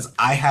because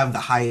I have the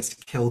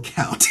highest kill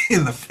count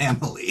in the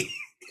family.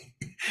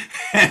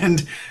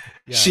 And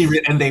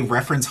and they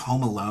reference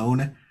Home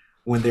Alone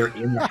when they're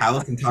in the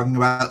house and talking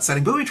about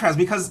setting booby traps,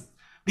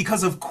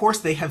 because of course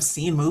they have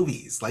seen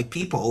movies. Like,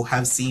 people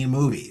have seen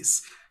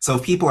movies. So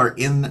if people are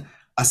in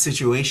a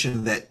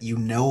situation that you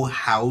know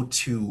how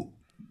to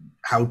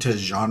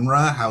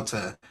genre, how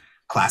to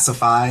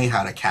classify,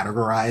 how to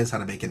categorize, how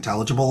to make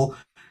intelligible,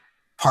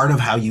 part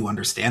of how you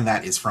understand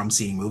that is from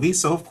seeing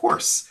movies. So of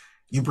course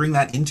you bring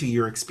that into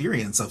your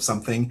experience of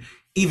something,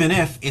 even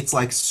if it's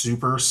like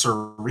super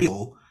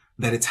surreal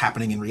that it's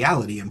happening in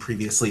reality and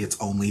previously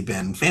it's only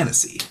been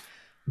fantasy.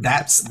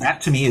 That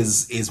to me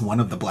is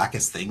one of the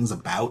blackest things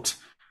about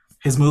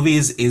his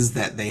movies, is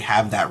that they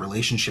have that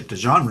relationship to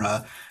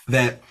genre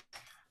that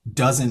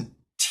doesn't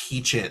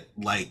teach it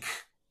like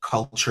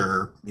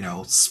culture,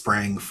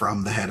 sprang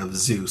from the head of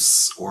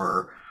Zeus,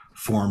 or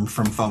formed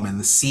from foam in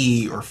the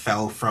sea, or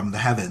fell from the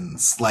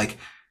heavens. Like,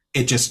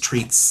 it just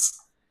treats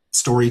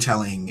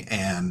storytelling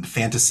and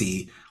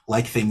fantasy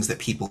like things that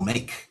people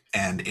make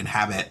and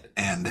inhabit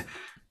and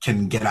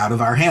can get out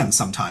of our hands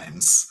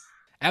sometimes.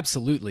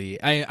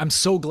 Absolutely. I'm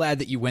so glad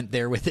that you went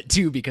there with it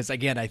too, because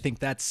again, I think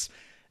that's,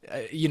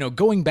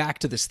 going back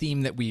to this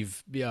theme that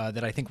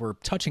that I think we're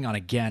touching on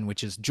again,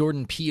 which is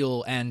Jordan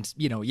Peele and,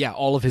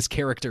 all of his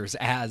characters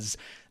as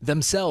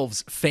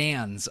themselves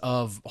fans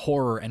of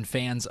horror and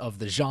fans of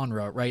the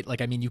genre, right? Like,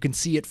 I mean, you can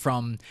see it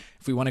from,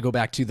 if we want to go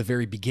back to the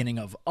very beginning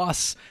of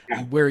Us,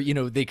 where,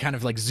 they kind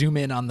of like zoom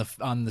in on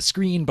the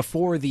screen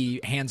before the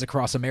Hands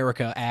Across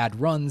America ad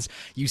runs,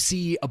 you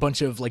see a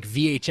bunch of like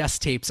VHS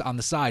tapes on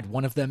the side.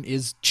 One of them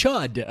is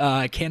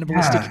Chud,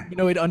 Cannibalistic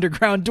Humanoid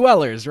Underground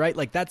Dwellers, right?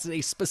 Like, that's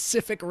a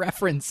specific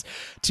reference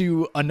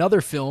to another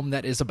film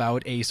that is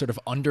about a sort of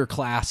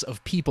underclass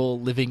of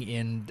people living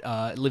in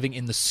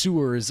the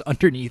sewers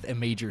underneath a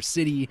major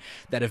city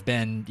that have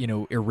been,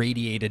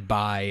 irradiated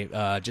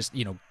by just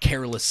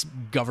careless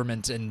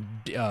government and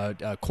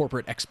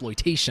corporate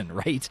exploitation,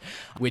 right?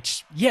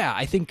 Which,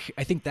 I think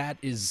that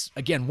is,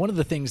 again, one of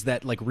the things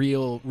that like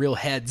real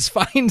heads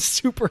find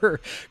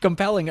super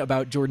compelling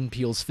about Jordan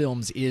Peele's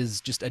films,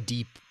 is just a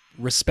deep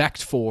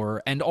respect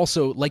for, and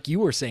also, like you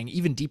were saying,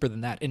 even deeper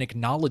than that, an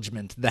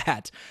acknowledgement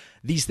that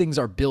these things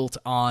are built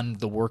on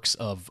the works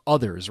of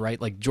others, right?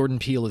 Like, Jordan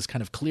Peele is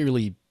kind of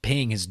clearly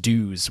paying his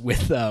dues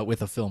with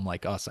a film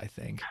like Us, I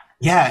think.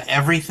 Yeah,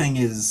 everything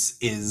is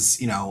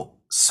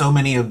so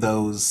many of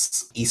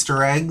those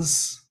Easter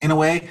eggs, in a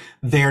way,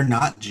 they're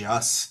not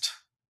just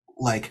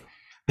like,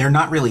 they're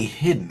not really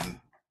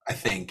hidden, I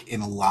think,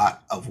 in a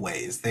lot of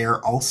ways.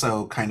 They're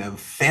also kind of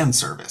fan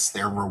service.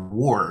 They're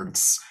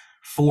rewards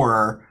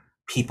for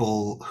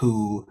people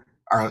who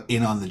are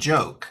in on the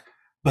joke.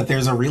 But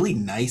there's a really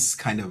nice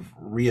kind of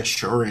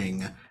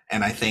reassuring,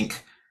 and I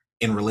think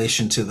in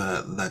relation to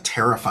the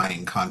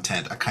terrifying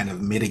content, a kind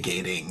of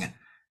mitigating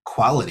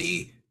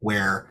quality,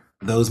 where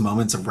those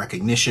moments of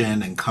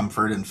recognition and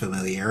comfort and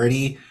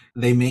familiarity,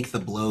 they make the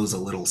blows a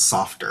little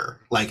softer.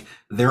 Like,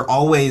 they're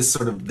always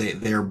sort of,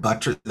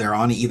 they're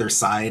on either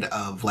side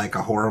of like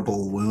a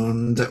horrible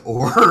wound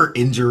or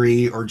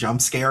injury or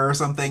jump scare or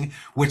something,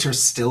 which are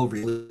still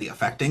really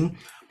affecting.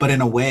 But in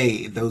a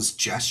way, those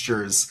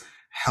gestures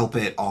help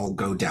it all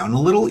go down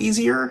a little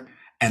easier.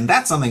 And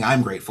that's something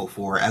I'm grateful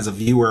for as a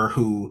viewer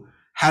who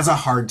has a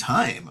hard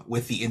time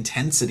with the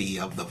intensity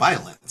of the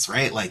violence,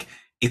 right? Like,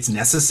 it's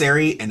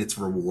necessary and it's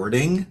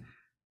rewarding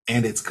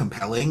and it's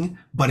compelling,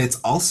 but it's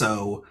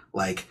also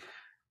like,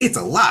 it's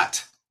a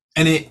lot.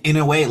 And it, in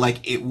a way,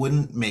 like, it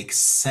wouldn't make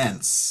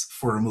sense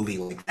for a movie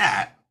like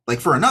that, like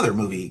for another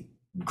movie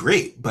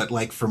great. But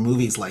like for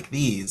movies like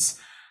these,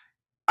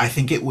 I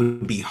think it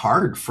would be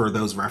hard for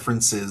those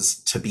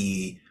references to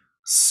be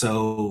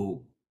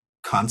so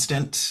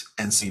constant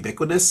and so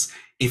ubiquitous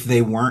if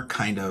they weren't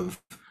kind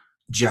of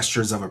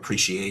gestures of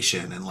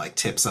appreciation and like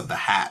tips of the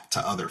hat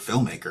to other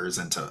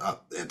filmmakers and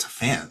to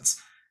fans.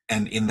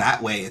 And in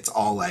that way, it's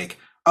all like,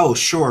 oh,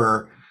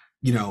 sure,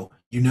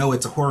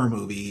 it's a horror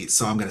movie,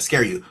 so I'm going to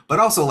scare you. But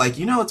also like,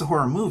 it's a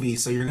horror movie,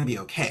 so you're going to be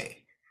okay.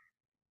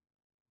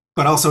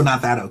 But also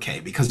not that okay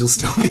because you'll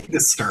still be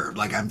disturbed.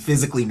 Like I'm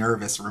physically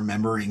nervous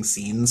remembering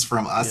scenes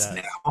from Us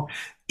Yeah. now,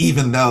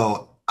 even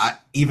though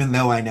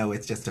I know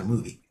it's just a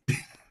movie.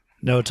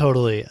 No,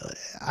 totally.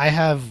 I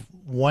have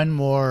one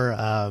more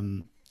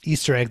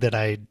Easter egg that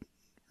I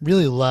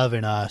really love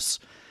in Us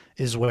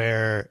is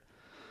where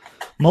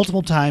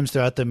multiple times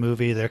throughout the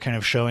movie they're kind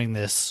of showing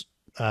this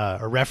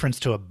a reference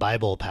to a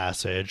Bible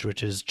passage,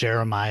 which is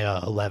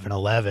Jeremiah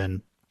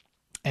 11:11,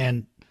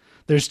 and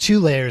there's two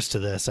layers to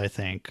this, I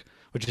think,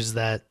 which is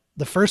that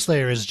the first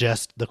layer is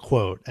just the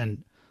quote,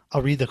 and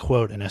I'll read the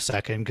quote in a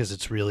second because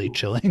it's really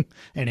chilling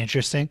and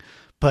interesting.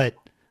 But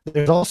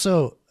there's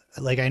also,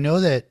 like, I know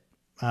that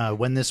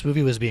when this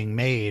movie was being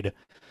made,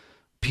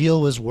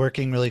 Peele was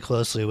working really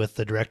closely with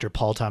the director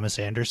Paul Thomas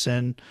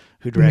Anderson,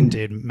 who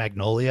directed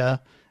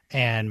Magnolia.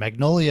 And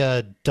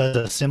Magnolia does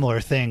a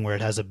similar thing where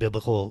it has a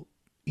biblical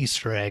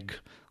Easter egg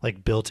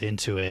like built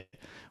into it,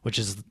 which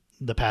is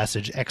the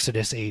passage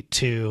Exodus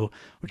 8:2,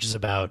 which is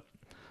about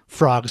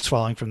frogs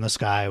falling from the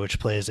sky, which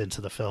plays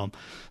into the film.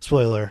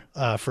 Spoiler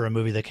for a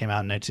movie that came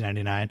out in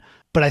 1999.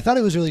 But I thought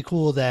it was really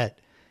cool that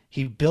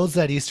he builds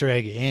that Easter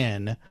egg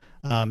in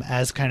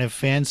as kind of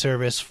fan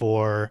service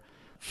for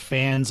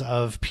fans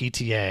of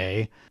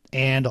PTA,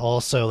 and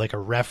also like a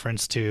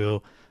reference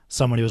to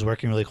someone he was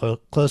working really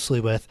closely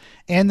with.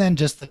 And then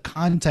just the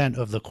content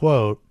of the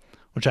quote,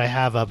 which I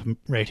have up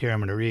right here. I'm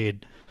going to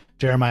read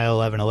Jeremiah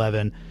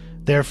 11:11.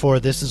 Therefore,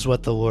 this is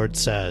what the Lord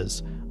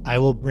says. I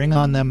will bring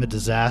on them a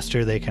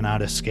disaster they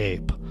cannot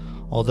escape.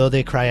 Although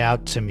they cry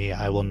out to me,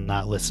 I will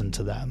not listen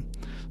to them.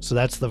 So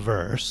that's the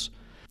verse.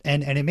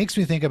 And it makes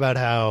me think about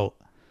how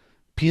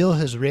Peele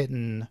has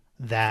written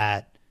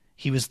that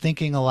he was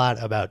thinking a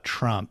lot about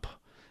Trump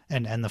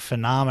and the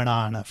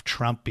phenomenon of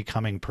Trump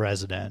becoming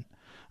president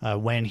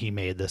when he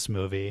made this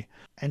movie.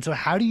 And so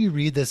how do you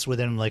read this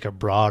within like a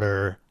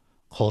broader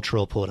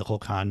cultural political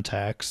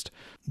context?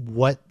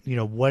 What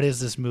is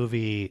this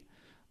movie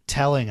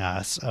telling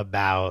us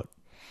about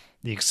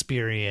the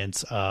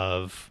experience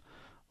of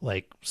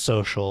like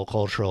social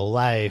cultural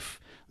life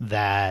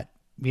that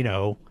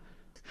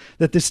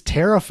that this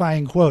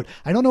terrifying quote,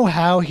 I don't know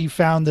how he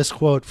found this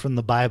quote from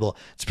the Bible.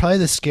 It's probably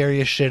the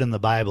scariest shit in the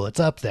Bible. It's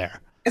up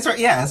there. It's right,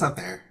 yeah, it's up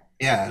there.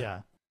 Yeah.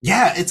 Yeah.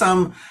 Yeah,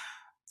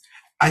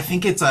 I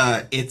think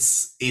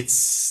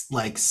it's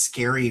like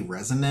scary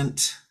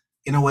resonant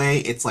in a way.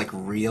 It's like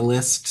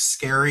realist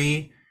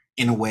scary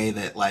in a way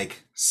that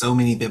like so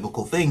many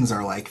biblical things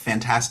are like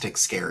fantastic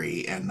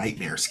scary and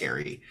nightmare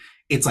scary.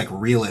 It's like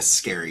realist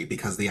scary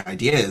because the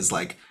idea is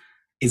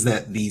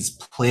that these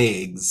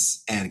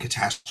plagues and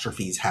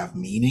catastrophes have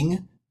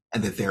meaning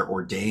and that they're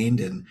ordained,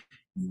 and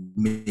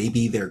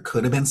maybe there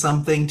could have been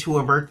something to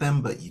avert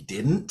them, but you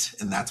didn't,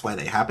 and that's why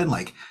they happen.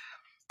 Like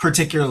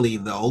particularly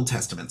the Old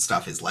Testament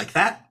stuff is like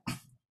that.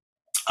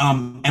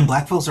 And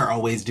Black folks are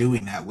always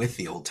doing that with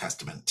the Old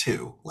Testament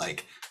too.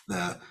 Like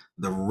the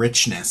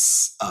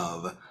richness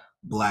of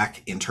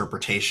Black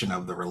interpretation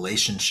of the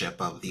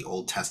relationship of the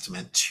Old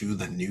Testament to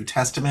the New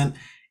Testament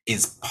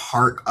is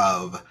part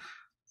of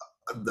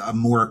a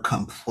more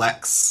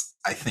complex,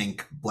 I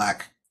think,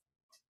 Black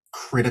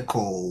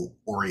critical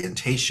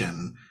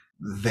orientation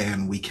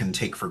than we can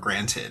take for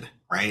granted,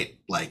 right?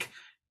 Like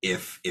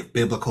if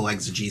biblical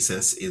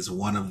exegesis is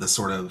one of the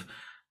sort of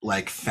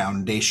like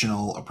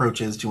foundational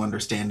approaches to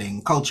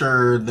understanding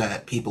culture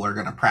that people are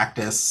going to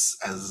practice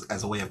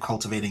as a way of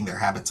cultivating their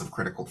habits of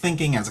critical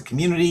thinking as a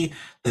community,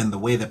 then the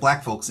way that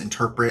Black folks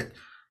interpret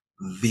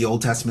the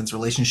Old Testament's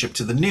relationship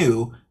to the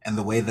New and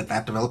the way that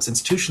that develops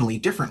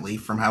institutionally differently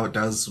from how it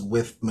does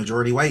with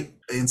majority white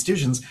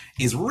institutions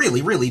is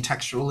really, really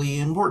textually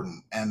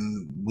important.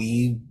 And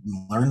we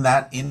learn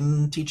that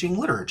in teaching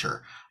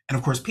literature. And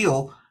of course,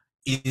 Peele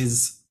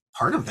is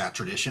part of that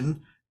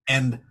tradition.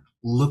 And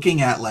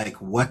looking at like,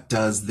 what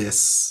does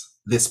this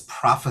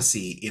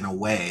prophecy in a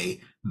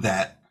way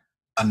that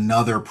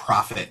another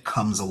prophet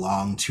comes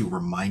along to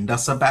remind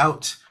us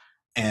about,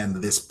 and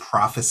this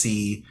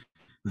prophecy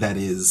that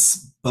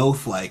is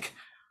both like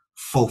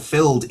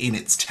fulfilled in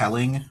its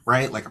telling,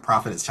 right? Like a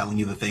prophet is telling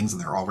you the things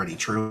and they're already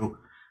true,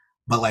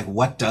 but like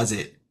what does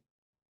it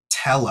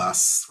tell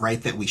us,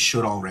 right, that we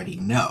should already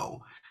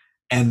know?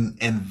 And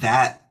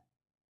that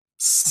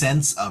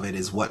sense of it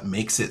is what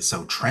makes it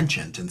so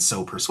trenchant and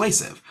so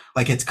persuasive.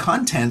 Like its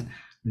content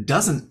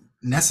doesn't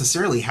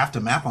necessarily have to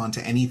map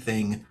onto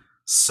anything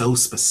so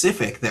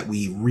specific that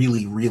we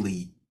really,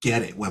 really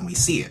get it when we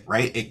see it,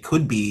 right? It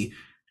could be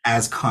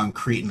as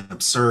concrete and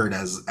absurd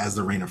as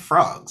the Rain of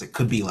Frogs. It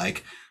could be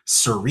like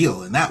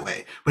surreal in that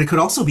way, but it could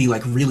also be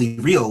like really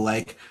real,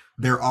 like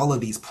there are all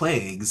of these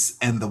plagues,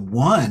 and the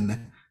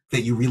one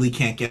that you really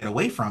can't get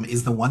away from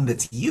is the one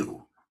that's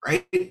you,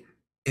 right?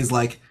 Is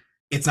like,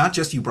 it's not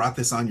just you brought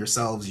this on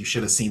yourselves, you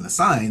should have seen the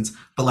signs,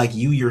 but like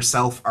you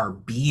yourself are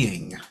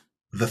being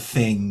the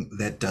thing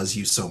that does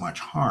you so much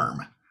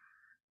harm.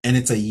 And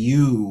it's a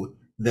you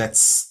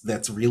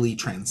that's really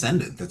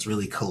transcendent, that's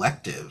really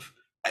collective.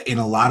 In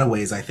a lot of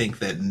ways, I think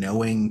that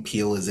knowing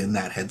Peele is in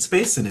that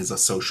headspace and is a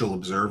social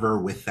observer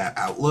with that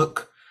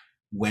outlook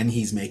when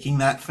he's making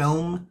that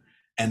film,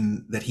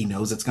 and that he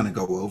knows it's going to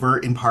go over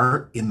in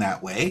part in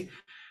that way,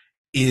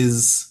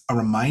 is a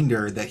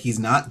reminder that he's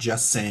not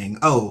just saying,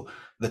 oh,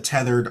 the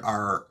tethered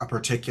are a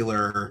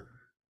particular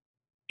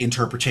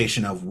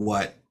interpretation of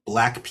what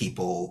Black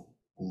people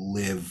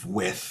live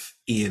with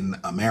in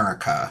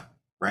America,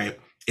 right?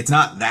 It's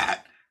not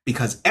that,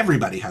 because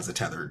everybody has a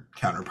tethered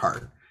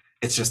counterpart.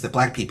 It's just that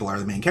Black people are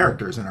the main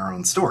characters in our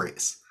own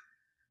stories.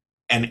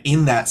 And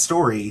in that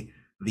story,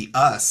 the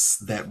us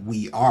that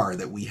we are,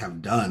 that we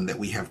have done, that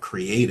we have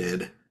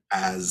created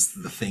as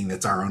the thing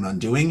that's our own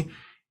undoing,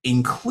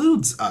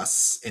 includes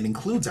us and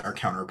includes our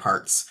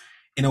counterparts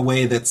in a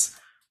way that's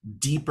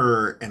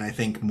deeper, and I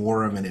think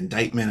more of an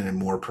indictment and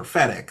more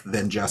prophetic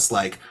than just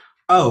like,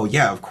 oh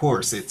yeah, of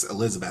course it's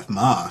Elizabeth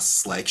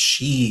Moss, like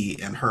she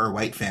and her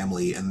white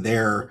family and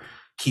they're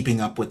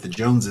keeping up with the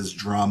Joneses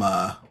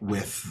drama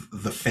with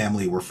the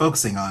family we're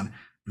focusing on.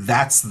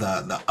 That's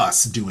the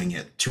us doing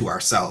it to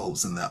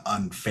ourselves, and the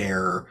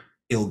unfair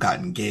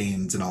ill-gotten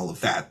gains and all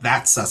of that.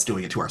 That's us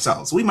doing it to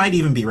ourselves. We might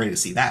even be ready to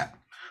see that.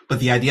 But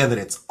the idea that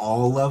it's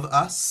all of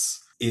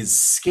us is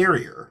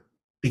scarier,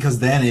 because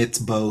then it's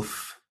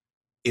both,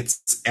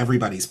 it's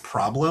everybody's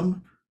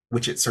problem,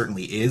 which it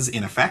certainly is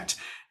in effect,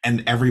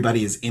 and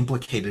everybody is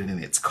implicated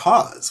in its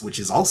cause, which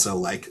is also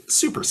like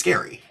super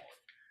scary.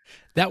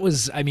 That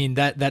was, I mean,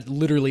 that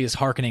literally is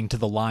hearkening to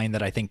the line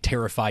that I think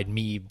terrified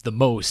me the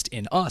most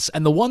in Us,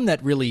 and the one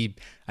that really,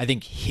 I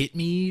think, hit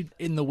me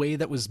in the way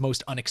that was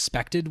most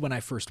unexpected when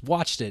I first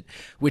watched it,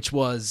 which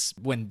was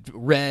when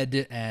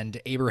Red and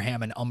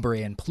Abraham and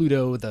Umbre and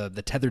Pluto,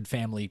 the tethered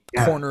family,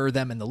 corner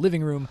them in the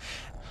living room.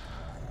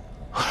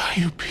 What are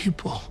you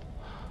people?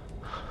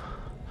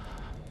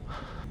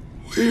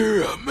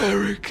 We're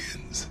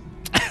Americans.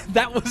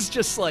 That was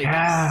just like,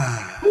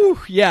 whew,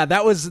 yeah,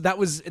 that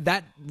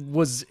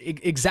was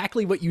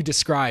exactly what you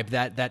described.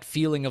 That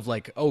feeling of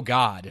like, oh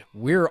God,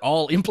 we're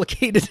all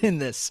implicated in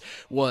this,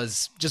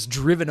 was just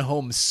driven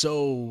home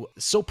so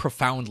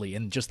profoundly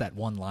in just that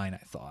one line,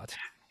 I thought.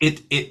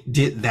 It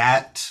did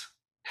that,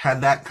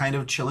 had that kind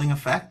of chilling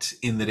effect,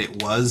 in that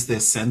it was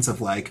this sense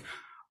of like,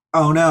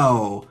 oh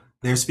no,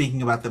 they're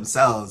speaking about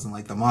themselves, and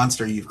like the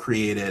monster you've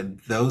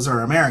created, those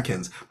are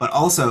Americans, but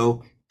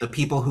also the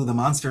people who the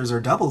monsters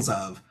are doubles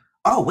of,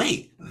 oh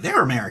wait,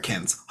 they're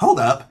Americans, hold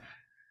up.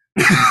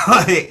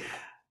 Like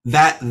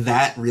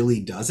that really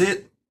does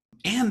it.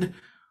 And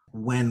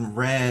when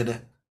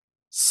Red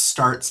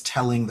starts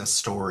telling the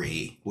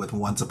story with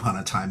Once Upon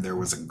a Time There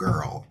Was a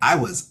Girl,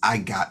 I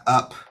got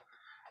up,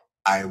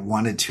 I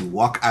wanted to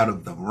walk out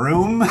of the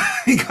room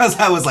because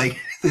I was like,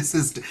 this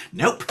is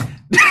nope.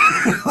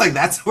 Like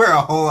that's where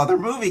a whole other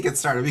movie gets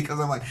started, because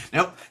I'm like,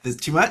 nope, this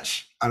is too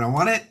much, I don't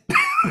want it.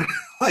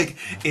 Like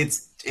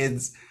it's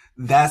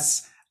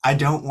that's, I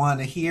don't want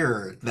to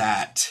hear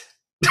that.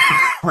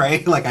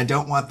 Right? Like I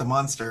don't want the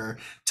monster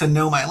to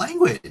know my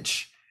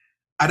language.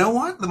 I don't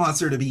want the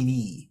monster to be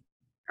me.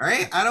 All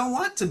right? I don't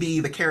want to be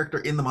the character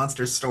in the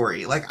monster's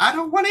story. Like I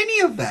don't want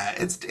any of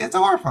that. It's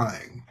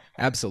horrifying.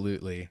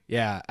 Absolutely.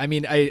 Yeah. I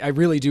mean, I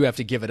really do have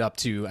to give it up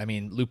to, I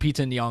mean,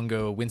 Lupita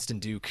Nyong'o, Winston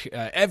Duke,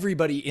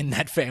 everybody in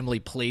that family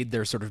played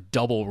their sort of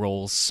double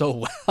roles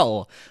so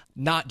well,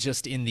 not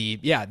just in the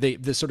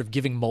sort of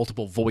giving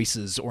multiple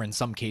voices, or in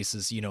some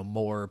cases, you know,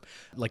 more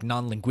like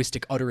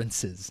non-linguistic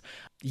utterances.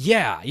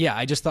 Yeah.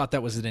 I just thought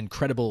that was an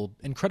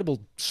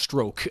incredible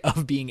stroke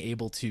of being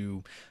able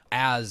to,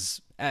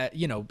 as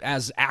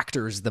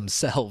actors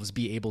themselves,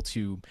 be able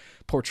to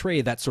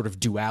portray that sort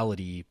of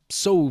duality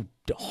so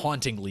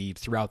hauntingly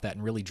throughout that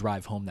and really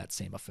drive home that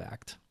same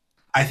effect.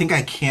 I think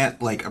I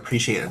can't like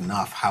appreciate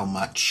enough how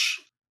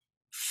much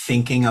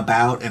thinking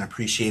about and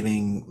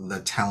appreciating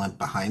the talent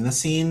behind the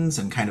scenes,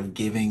 and kind of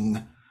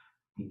giving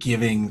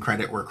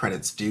credit where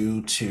credit's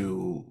due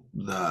to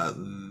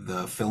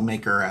the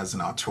filmmaker as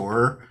an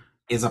auteur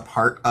is a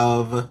part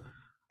of,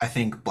 I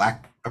think,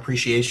 Black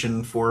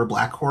appreciation for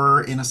Black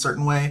horror in a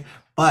certain way.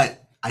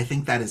 But I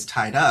think that is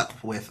tied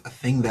up with a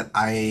thing that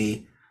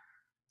I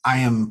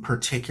am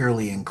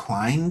particularly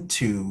inclined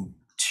to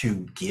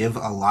give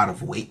a lot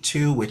of weight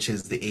to, which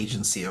is the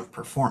agency of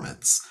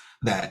performance.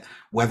 That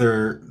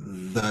whether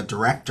the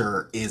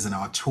director is an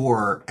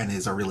auteur and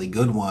is a really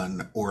good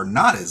one or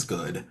not as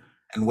good,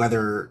 and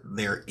whether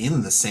they're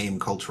in the same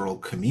cultural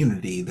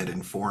community that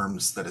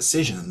informs the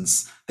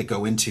decisions that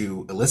go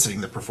into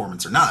eliciting the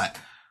performance or not,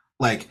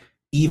 like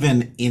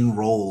even in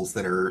roles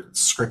that are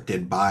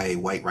scripted by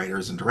white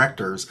writers and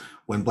directors,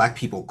 when Black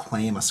people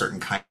claim a certain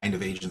kind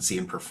of agency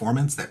and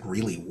performance that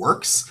really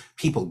works,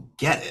 people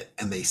get it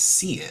and they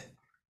see it,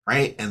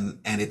 right? And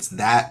it's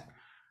that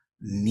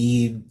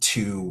need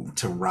to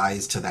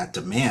rise to that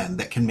demand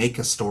that can make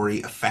a story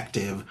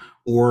effective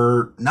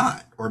or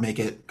not, or make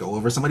it go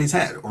over somebody's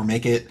head, or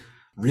make it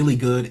really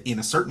good in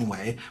a certain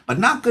way, but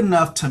not good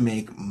enough to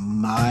make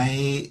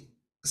my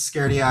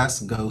scaredy ass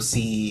go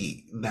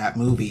see that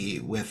movie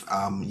with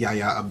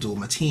Yahya Abdul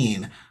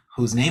Mateen,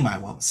 whose name I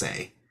won't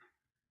say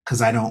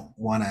because I don't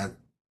want to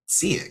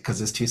see it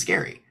because it's too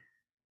scary.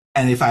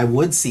 And if I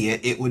would see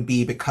it, it would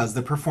be because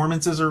the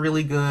performances are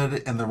really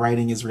good and the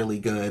writing is really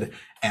good.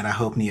 And I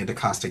hope Nia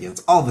DaCosta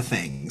gets all the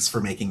things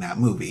for making that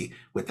movie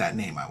with that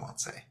name I won't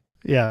say.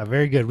 Yeah,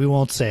 very good. We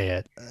won't say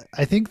it.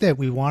 I think that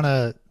we want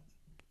to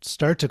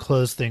start to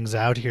close things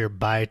out here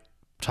by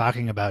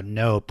talking about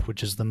Nope,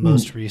 which is the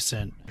most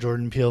recent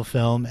Jordan Peele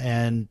film.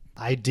 And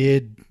I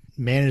did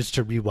manage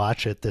to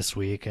rewatch it this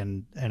week,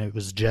 and it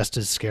was just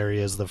as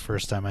scary as the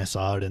first time I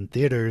saw it in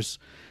theaters.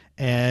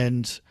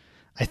 And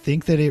I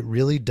think that it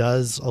really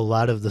does a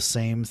lot of the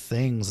same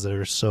things that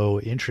are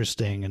so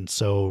interesting and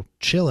so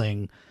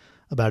chilling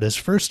about his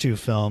first two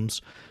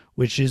films,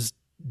 which is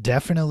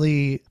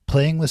definitely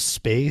playing with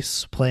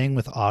space, playing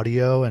with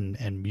audio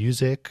and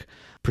music.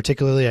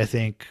 Particularly, I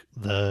think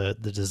the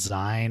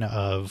design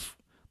of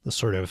the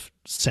sort of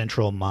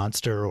central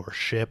monster or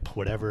ship,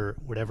 whatever,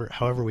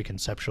 however we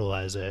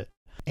conceptualize it,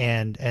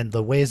 and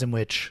the ways in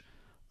which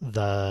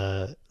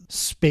the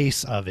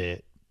space of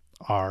it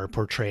are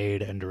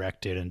portrayed and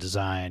directed and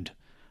designed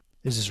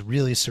is just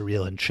really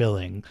surreal and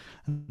chilling.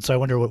 And so I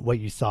wonder what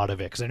you thought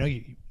of it, because I know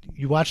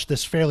you watched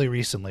this fairly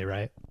recently,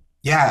 right?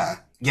 Yeah,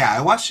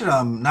 I watched it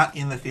not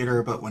in the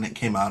theater, but when it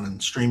came out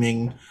and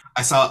streaming.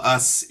 I saw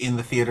Us in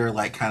the theater,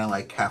 like kind of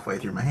like halfway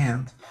through my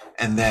hand,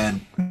 and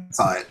then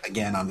saw it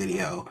again on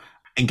video.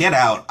 And Get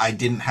Out, I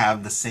didn't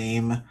have the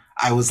same.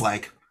 I was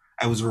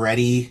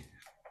ready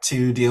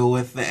to deal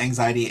with the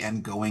anxiety,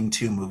 and going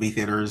to movie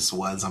theaters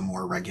was a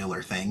more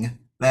regular thing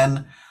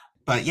then.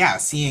 But yeah,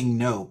 seeing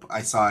Nope,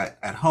 I saw it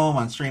at home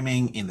on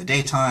streaming in the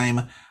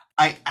daytime.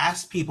 I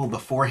asked people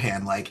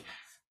beforehand, like,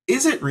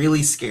 is it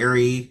really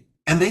scary?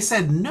 And they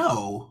said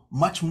no,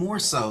 much more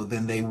so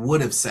than they would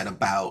have said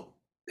about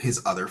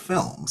his other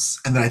films.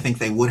 And that I think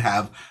they would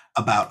have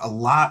about a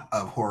lot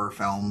of horror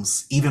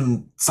films,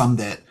 even some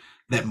that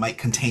might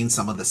contain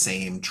some of the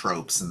same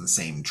tropes and the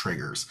same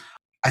triggers.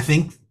 I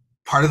think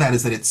part of that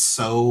is that it's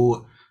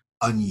so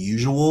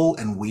unusual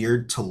and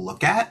weird to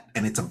look at,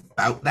 and it's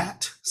about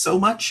that so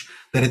much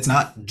that it's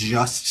not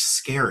just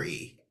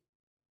scary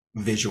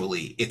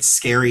visually. It's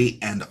scary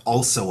and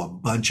also a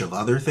bunch of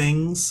other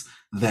things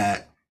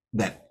that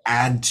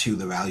add to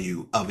the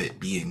value of it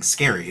being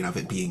scary and of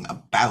it being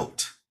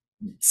about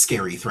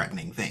scary,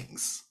 threatening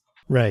things.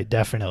 Right,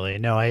 definitely.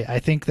 No, I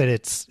think that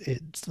it's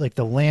like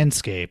the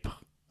landscape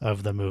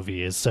of the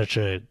movie is such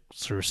a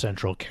sort of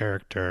central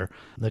character,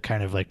 the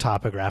kind of like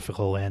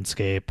topographical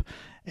landscape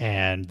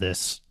and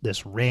this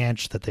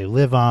ranch that they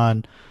live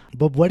on.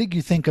 But what did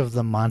you think of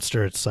the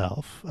monster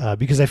itself?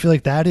 Because I feel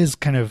like that is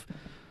kind of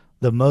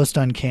the most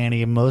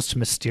uncanny, most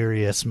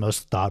mysterious,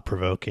 most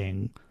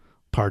thought-provoking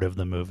part of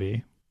the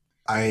movie.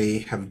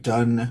 I have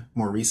done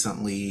more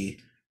recently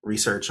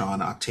research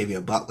on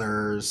Octavia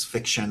Butler's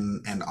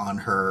fiction and on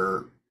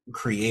her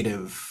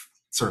creative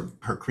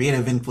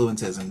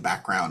influences and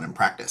background and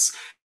practice.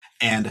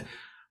 And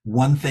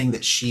one thing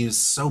that she's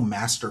so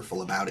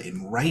masterful about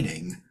in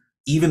writing,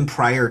 even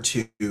prior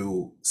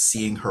to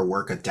seeing her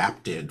work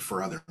adapted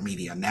for other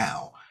media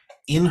now,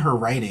 in her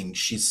writing,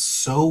 she's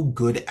so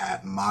good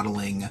at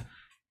modeling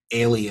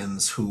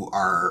aliens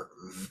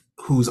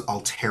whose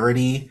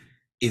alterity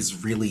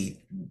is really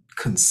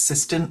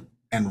consistent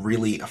and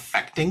really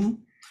affecting.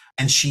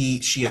 And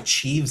she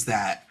achieves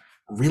that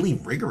really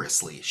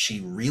rigorously.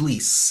 She really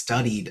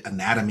studied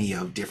anatomy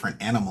of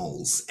different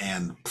animals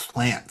and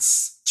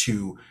plants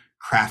to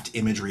craft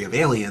imagery of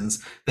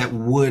aliens that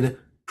would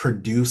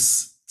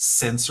produce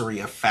sensory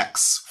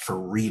effects for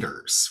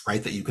readers,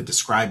 right? That you could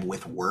describe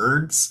with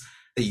words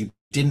that you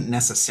didn't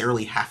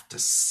necessarily have to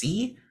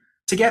see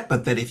to get,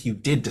 but that if you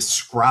did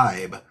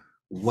describe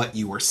what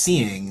you were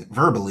seeing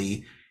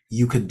verbally,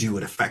 you could do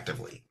it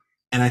effectively.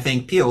 And I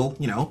think Peele,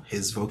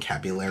 his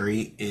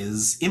vocabulary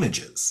is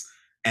images.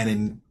 And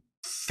in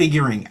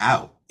figuring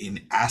out,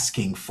 in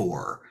asking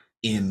for,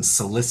 in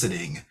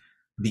soliciting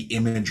the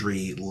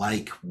imagery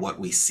like what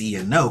we see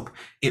in Nope,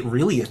 it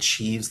really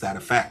achieves that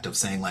effect of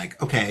saying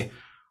like, okay,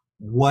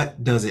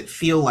 what does it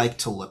feel like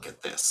to look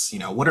at this?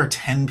 What are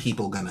 10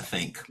 people going to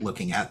think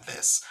looking at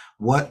this?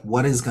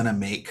 What is going to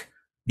make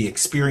the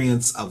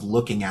experience of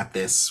looking at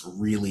this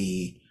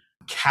really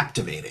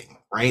captivating,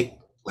 right?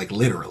 Like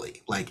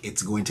literally, like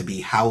it's going to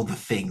be how the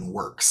thing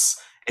works.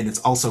 And it's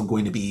also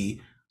going to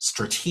be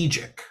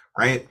strategic,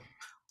 right?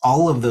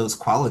 All of those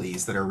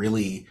qualities that are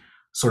really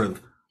sort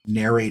of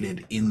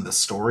narrated in the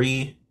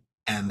story,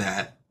 and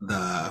that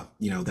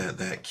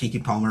that Kiki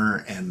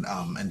Palmer and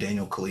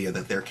Daniel Kaluuya,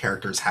 that their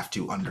characters have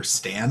to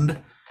understand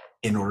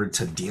in order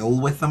to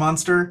deal with the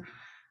monster.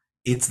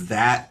 It's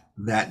that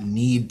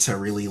need to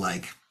really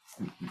like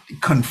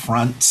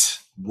confront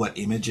what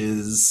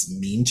images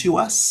mean to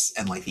us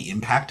and like the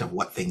impact of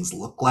what things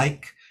look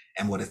like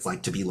and what it's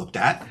like to be looked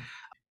at.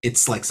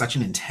 It's like such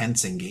an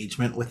intense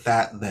engagement with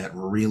that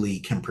really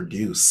can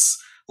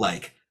produce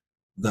like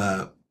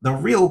the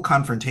real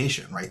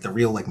confrontation, right? The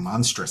real like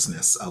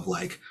monstrousness of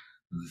like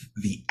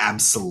the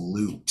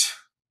absolute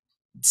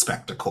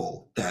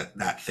spectacle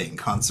that thing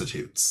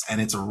constitutes.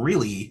 And it's a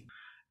really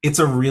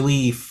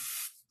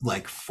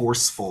like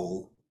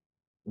forceful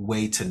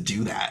way to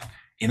do that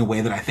in a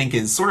way that I think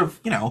is sort of,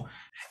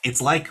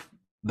 it's like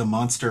the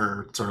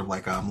monster, sort of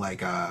like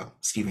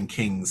Stephen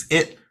King's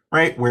It,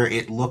 right? Where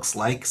it looks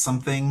like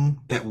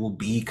something that will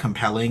be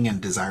compelling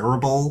and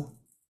desirable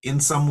in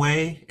some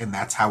way, and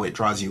that's how it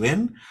draws you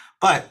in.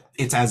 But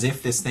it's as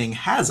if this thing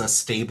has a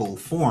stable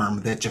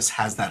form that just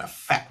has that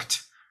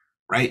effect,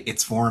 right?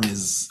 Its form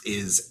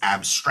is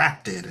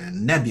abstracted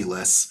and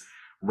nebulous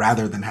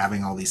rather than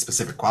having all these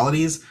specific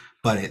qualities,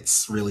 but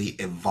it's really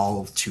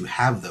evolved to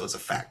have those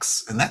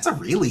effects. And that's a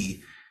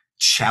really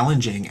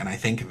challenging and I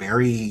think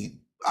very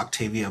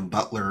Octavia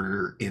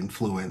Butler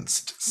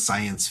influenced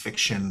science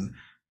fiction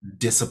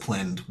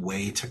disciplined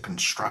way to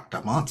construct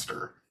a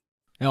monster.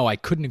 No, I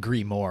couldn't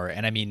agree more.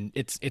 And I mean,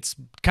 it's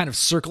kind of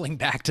circling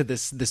back to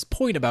this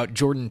point about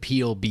Jordan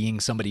Peele being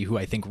somebody who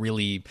I think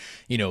really,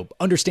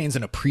 understands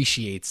and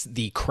appreciates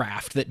the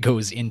craft that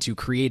goes into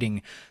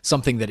creating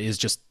something that is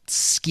just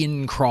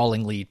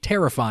skin-crawlingly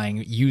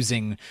terrifying,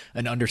 using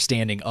an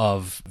understanding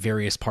of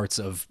various parts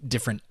of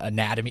different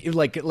anatomy.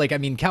 Like I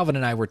mean, Calvin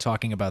and I were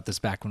talking about this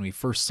back when we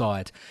first saw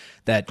it,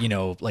 that,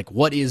 like,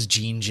 what is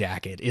Jean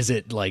Jacket? Is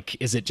it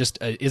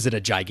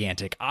a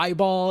gigantic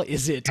eyeball?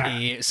 Is it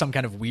some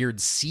kind of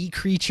weird sea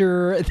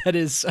creature that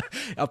is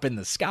up in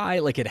the sky?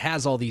 Like, it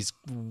has all these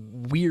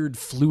weird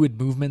fluid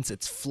movements.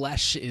 Its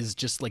flesh is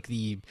just like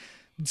the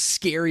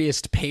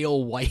scariest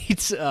pale white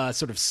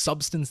sort of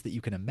substance that you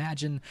can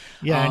imagine.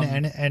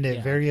 And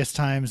at various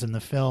times in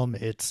the film,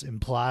 it's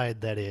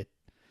implied that it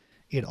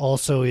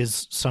also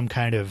is some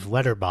kind of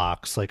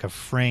letterbox, like a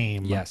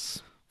frame.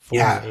 Yes.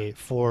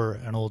 For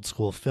an old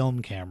school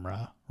film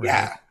camera.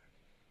 Right?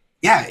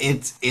 Yeah.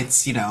 It's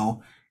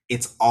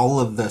it's all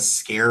of the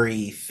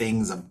scary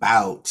things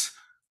about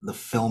the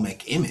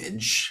filmic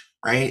image,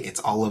 right? It's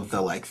all of the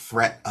like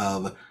threat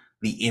of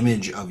the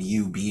image of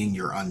you being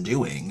your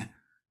undoing.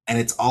 And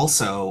it's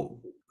also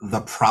the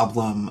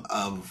problem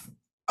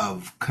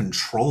of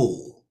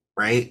control,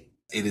 right?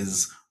 It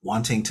is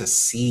wanting to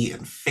see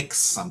and fix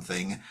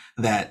something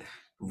that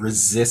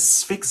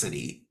resists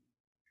fixity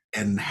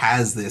and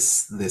has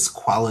this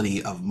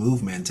quality of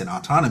movement and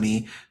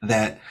autonomy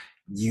that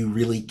you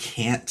really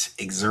can't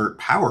exert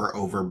power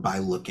over by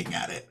looking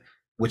at it,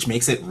 which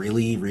makes it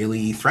really,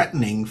 really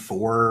threatening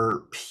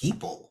for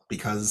people,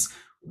 because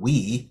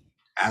we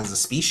as a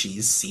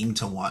species seem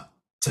to want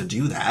to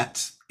do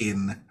that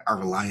in our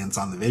reliance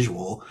on the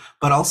visual,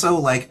 but also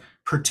like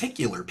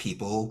particular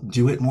people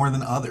do it more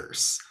than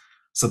others.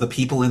 So the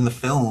people in the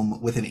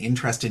film with an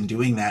interest in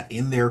doing that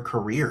in their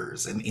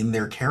careers and in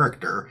their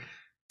character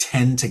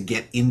tend to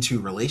get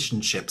into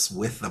relationships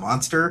with the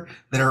monster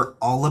that are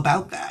all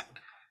about that.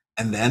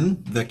 And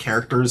then the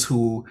characters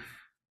who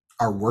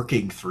are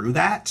working through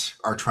that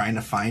are trying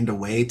to find a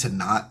way to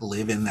not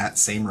live in that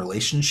same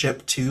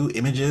relationship to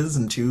images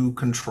and to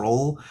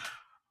control,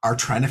 are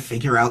trying to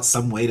figure out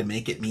some way to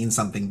make it mean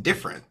something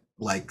different,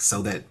 like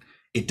so that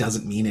it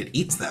doesn't mean it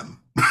eats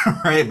them,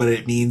 right? But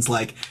it means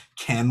like,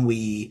 can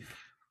we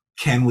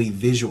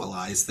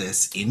visualize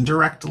this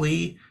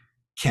indirectly?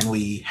 Can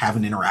we have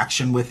an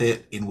interaction with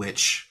it in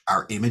which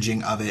our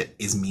imaging of it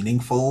is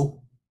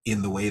meaningful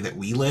in the way that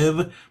we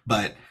live,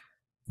 but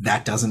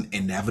that doesn't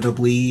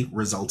inevitably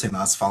result in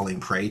us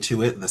falling prey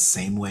to it the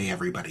same way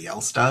everybody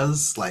else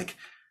does? Like,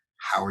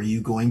 how are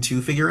you going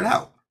to figure it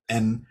out?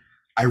 And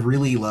I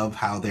really love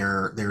how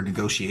their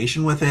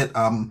negotiation with it.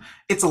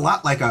 It's a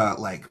lot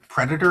like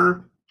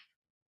Predator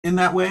in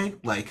that way,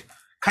 like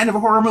kind of a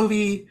horror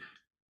movie,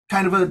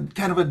 kind of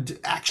a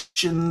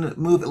action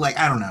movie. Like,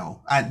 I don't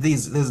know.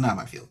 This is not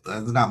my field.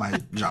 It's not my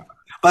genre.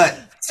 But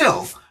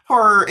still,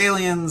 horror,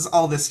 aliens,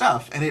 all this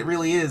stuff, and it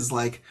really is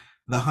like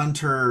the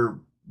hunter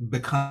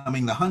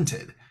becoming the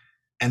hunted,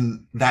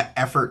 and that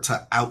effort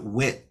to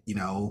outwit,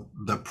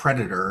 the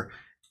predator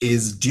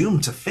is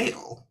doomed to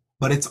fail.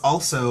 But it's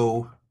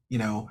also,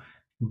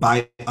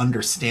 by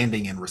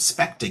understanding and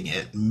respecting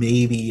it,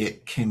 maybe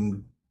it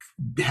can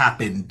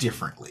happen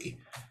differently.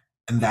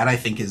 And that, I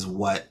think, is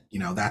what,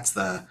 that's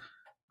the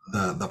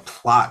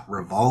plot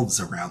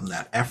revolves around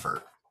that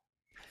effort.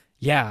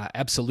 Yeah,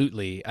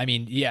 absolutely. I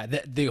mean, yeah,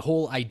 the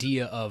whole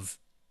idea of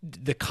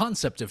the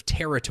concept of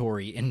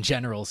territory in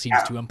general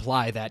seems to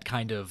imply that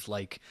kind of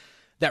like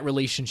that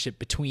relationship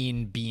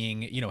between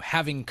being,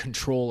 having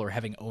control or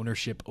having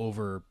ownership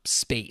over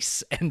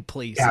space and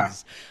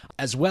places,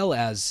 as well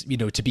as,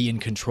 to be in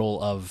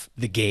control of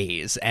the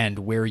gaze and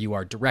where you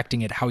are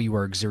directing it, how you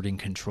are exerting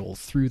control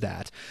through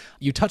that.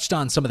 You touched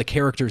on some of the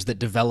characters that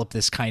develop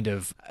this kind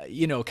of,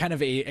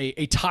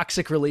 a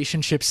toxic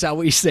relationship, shall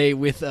we say,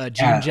 with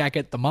Jean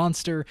Jacket, the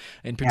monster,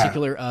 in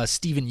particular,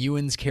 Stephen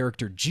Ewan's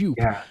character, Jupe.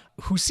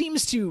 who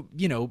seems to,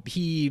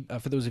 he,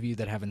 for those of you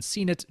that haven't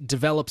seen it,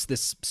 develops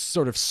this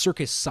sort of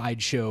circus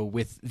sideshow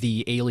with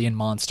the alien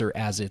monster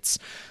as its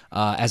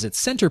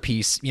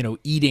centerpiece,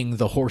 eating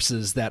the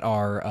horses that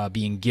are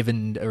being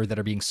given or that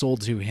are being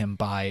sold to him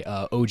by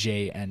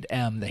OJ and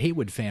M, the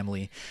Haywood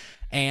family.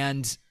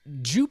 And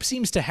Jupe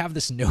seems to have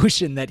this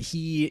notion that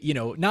he,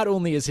 not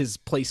only is his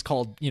place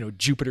called,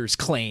 Jupiter's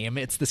Claim,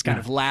 it's this kind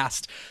of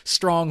last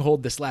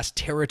stronghold, this last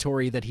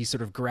territory that he's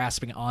sort of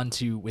grasping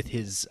onto with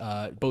his,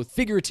 both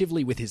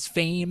figuratively with his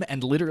fame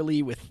and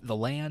literally with the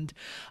land.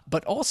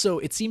 But also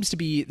it seems to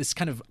be this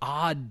kind of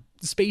odd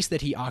space that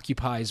he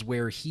occupies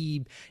where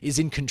he is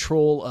in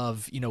control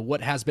of,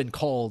 what has been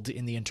called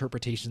in the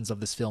interpretations of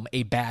this film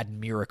a bad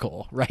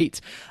miracle, right?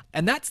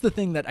 And that's the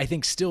thing that I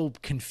think still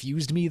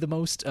confused me the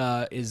most,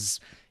 is,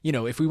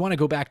 if we want to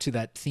go back to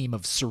that theme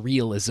of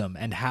surrealism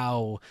and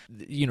how,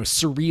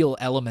 surreal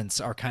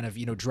elements are kind of,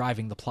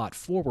 driving the plot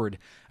forward,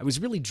 I was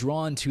really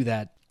drawn to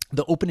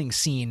the opening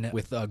scene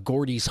with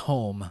Gordy's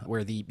home,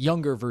 where the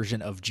younger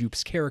version of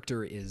Jupe's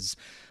character is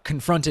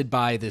confronted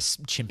by this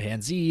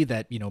chimpanzee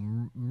that,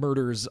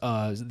 murders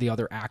the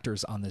other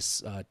actors on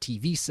this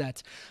TV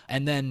set.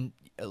 And then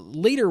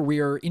later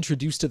we're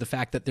introduced to the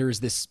fact that there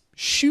is this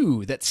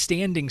shoe that's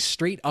standing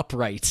straight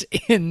upright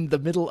in the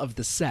middle of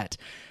the set.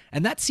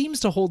 And that seems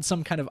to hold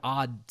some kind of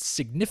odd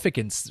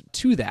significance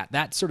to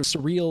that sort of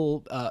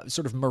surreal,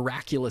 sort of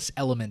miraculous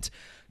element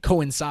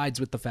coincides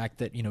with the fact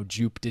that,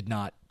 Jupe did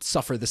not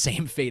suffer the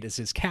same fate as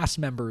his cast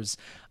members.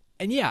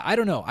 And yeah, I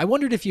don't know. I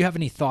wondered if you have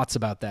any thoughts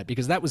about that,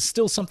 because that was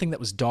still something that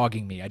was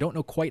dogging me. I don't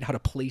know quite how to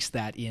place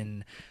that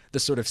in the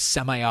sort of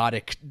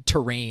semiotic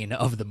terrain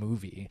of the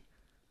movie.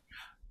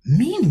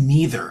 Me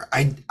neither.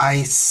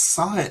 I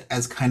saw it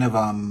as kind of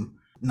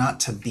not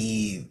to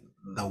be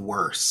the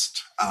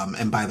worst.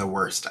 And by the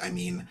worst, I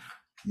mean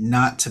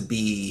not to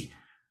be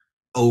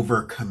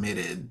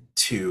overcommitted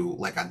to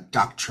like a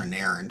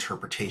doctrinaire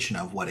interpretation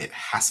of what it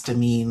has to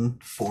mean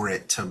for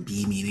it to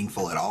be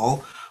meaningful at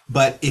all.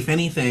 But if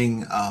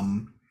anything,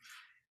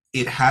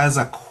 it has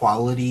a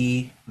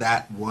quality,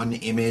 that one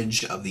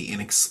image of the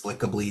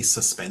inexplicably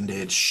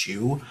suspended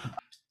shoe.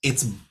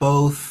 It's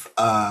both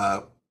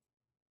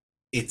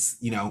it's,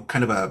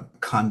 kind of a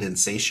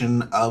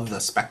condensation of the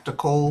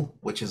spectacle,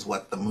 which is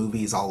what the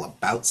movie's all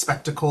about,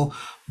 spectacle,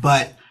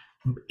 but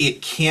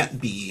it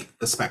can't be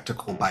the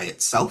spectacle by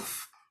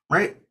itself,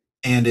 right?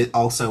 And it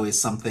also is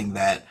something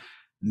that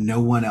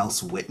no one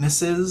else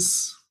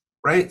witnesses,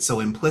 right? So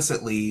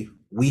implicitly,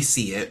 we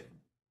see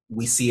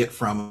it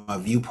from a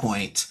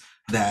viewpoint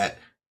that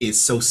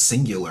is so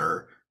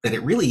singular that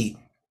it really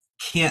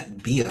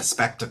can't be a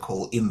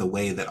spectacle in the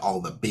way that all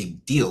the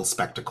big deal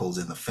spectacles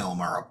in the film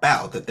are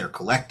about, that they're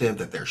collective,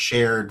 that they're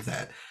shared,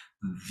 that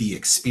the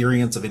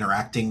experience of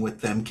interacting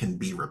with them can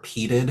be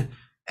repeated,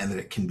 and that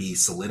it can be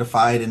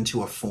solidified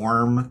into a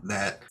form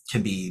that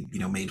can be,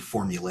 made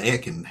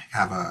formulaic and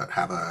have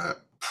a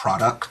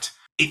product.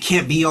 It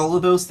can't be all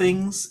of those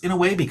things in a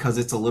way, because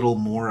it's a little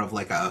more of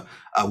like a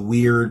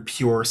weird,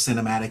 pure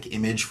cinematic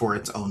image for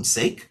its own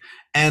sake.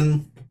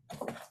 And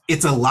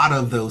it's a lot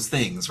of those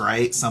things,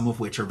 right? Some of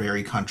which are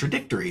very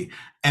contradictory.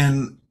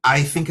 And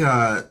I think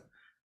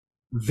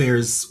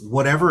there's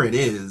whatever it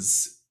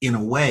is, in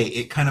a way,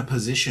 it kind of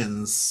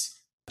positions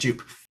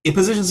Jupe. It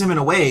positions him in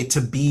a way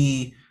to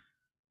be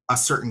a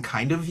certain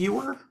kind of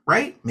viewer,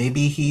 right?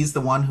 Maybe he's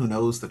the one who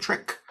knows the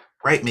trick,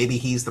 right? Maybe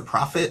he's the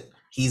prophet.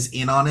 He's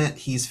in on it.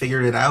 He's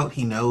figured it out.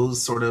 He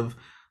knows sort of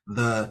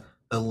the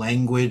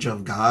language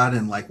of God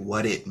and like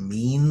what it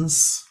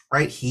means,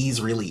 right?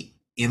 He's really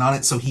in on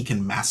it, so he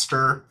can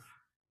master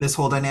this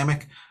whole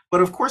dynamic.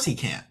 But of course he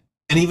can't.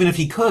 And even if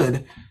he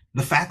could,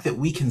 the fact that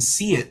we can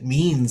see it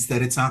means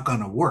that it's not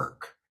going to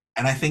work.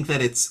 And I think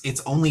that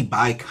it's only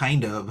by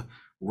kind of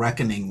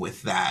reckoning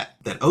with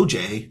that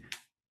OJ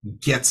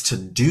gets to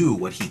do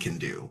what he can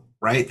do,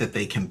 right? That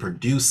they can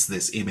produce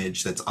this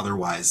image that's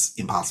otherwise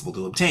impossible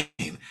to obtain,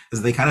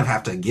 is they kind of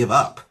have to give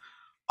up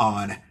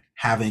on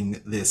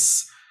having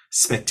this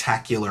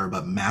spectacular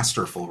but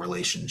masterful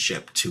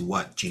relationship to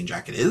what Jean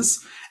Jacket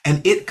is.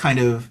 And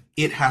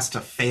it has to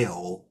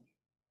fail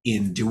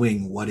in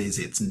doing what is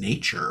its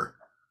nature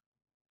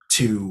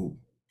to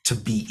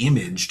be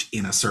imaged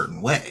in a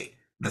certain way.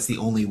 That's the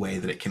only way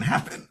that it can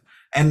happen.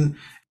 And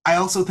I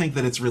also think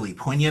that it's really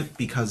poignant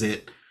because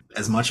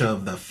as much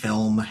of the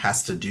film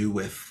has to do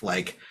with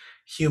like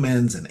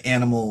humans and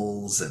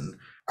animals and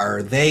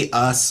are they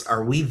us,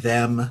 are we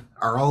them,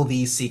 are all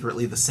these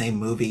secretly the same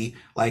movie?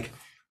 Like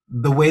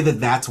the way that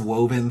that's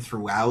woven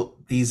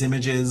throughout these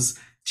images,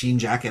 Jean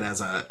Jacket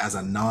as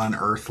a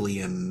non-earthly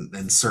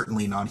and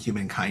certainly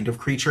non-human kind of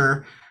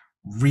creature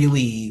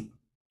really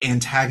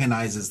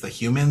antagonizes the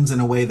humans in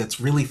a way that's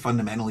really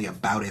fundamentally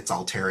about its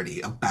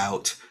alterity,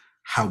 about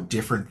how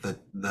different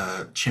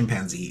the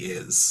chimpanzee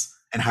is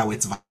and how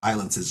its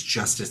violence is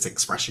just its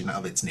expression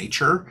of its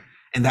nature.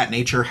 And that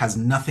nature has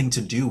nothing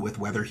to do with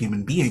whether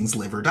human beings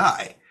live or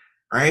die,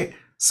 right?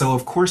 So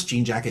of course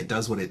Jean Jacket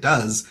does what it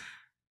does.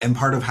 And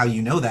part of how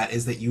you know that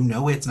is that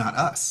it's not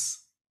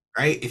us,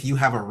 right? If you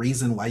have a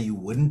reason why you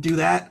wouldn't do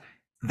that,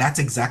 that's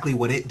exactly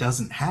what it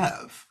doesn't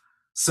have.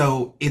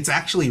 So it's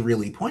actually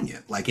really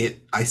poignant. Like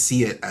I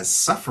see it as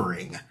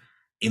suffering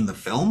in the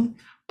film,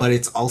 but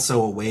it's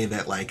also a way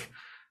that like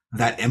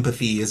that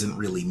empathy isn't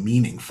really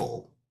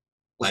meaningful.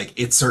 Like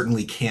it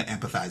certainly can't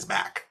empathize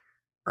back,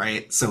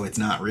 right? So it's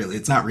not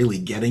really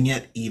getting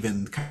it,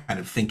 even kind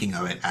of thinking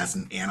of it as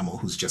an animal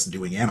who's just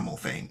doing animal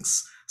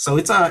things. So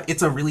it's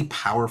a really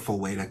powerful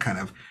way to kind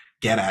of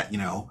get at,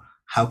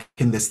 how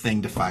can this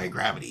thing defy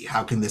gravity?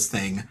 How can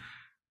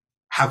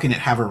it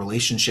have a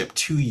relationship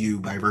to you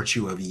by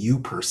virtue of you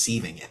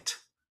perceiving it,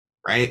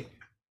 right?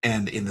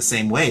 And in the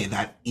same way,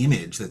 that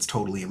image that's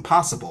totally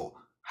impossible,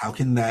 how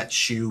can that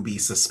shoe be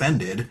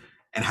suspended?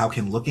 And how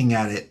can looking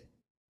at it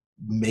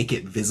make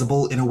it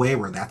visible in a way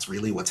where that's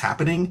really what's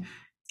happening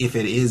if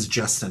it is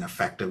just an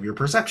effect of your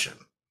perception?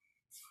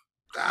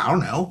 I don't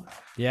know.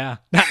 Yeah.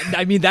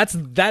 I mean,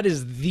 that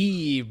is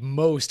the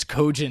most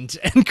cogent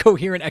and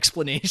coherent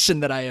explanation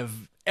that I have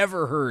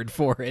ever heard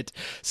for it.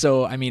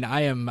 So, I mean,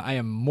 I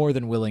am more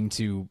than willing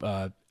to,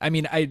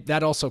 that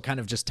also kind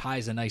of just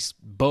ties a nice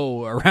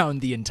bow around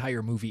the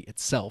entire movie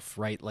itself,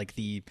 right? Like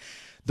the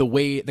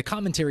way, the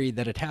commentary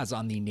that it has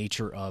on the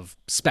nature of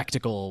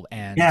spectacle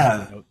and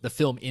the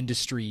film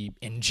industry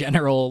in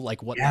general,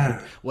 like what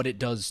it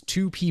does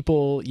to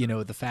people,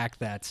 the fact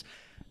that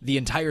the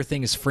entire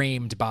thing is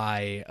framed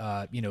by,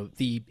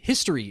 the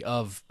history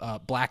of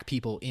Black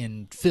people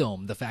in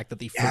film. The fact that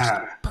the first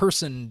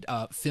person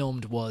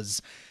filmed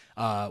was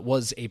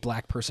a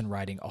Black person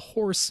riding a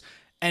horse,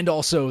 and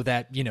also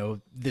that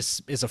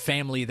this is a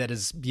family that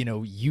is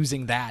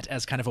using that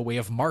as kind of a way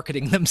of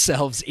marketing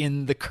themselves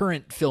in the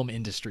current film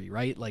industry,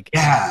 right? Like,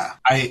 yeah,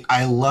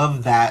 I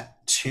love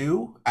that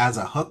too as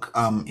a hook,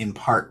 in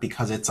part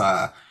because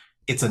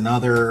it's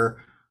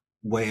another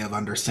way of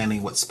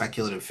understanding what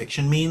speculative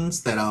fiction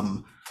means, that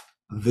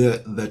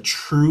the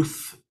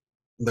truth,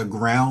 the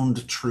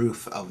ground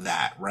truth of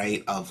that,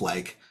 right, of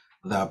like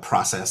the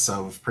process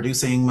of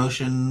producing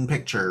motion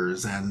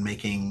pictures and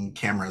making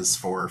cameras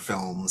for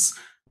films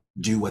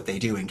do what they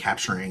do in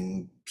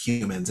capturing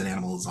humans and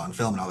animals on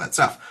film and all that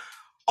stuff.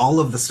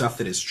 All of the stuff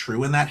that is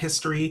true in that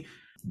history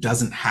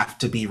doesn't have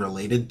to be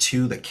related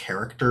to the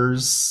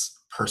characters'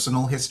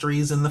 personal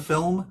histories in the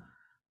film,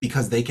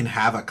 because they can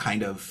have a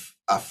kind of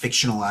a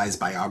fictionalized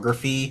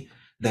biography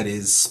that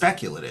is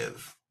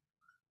speculative.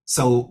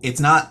 So it's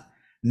not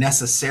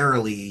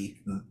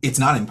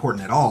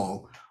important at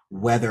all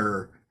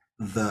whether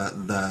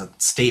the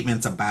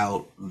statements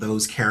about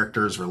those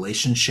characters'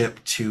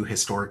 relationship to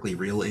historically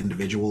real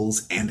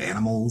individuals and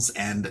animals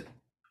and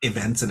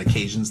events and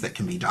occasions that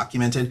can be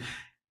documented.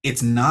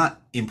 It's not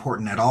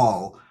important at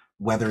all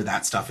whether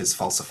that stuff is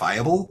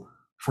falsifiable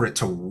for it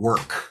to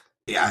work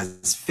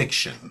as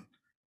fiction.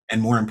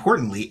 And more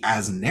importantly,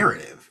 as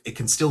narrative. It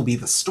can still be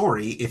the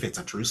story if it's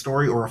a true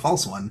story or a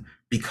false one,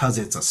 because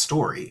it's a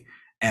story.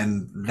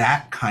 And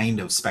that kind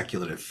of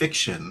speculative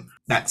fiction,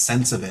 that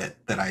sense of it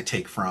that I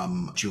take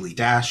from Julie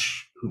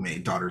Dash, who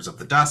made Daughters of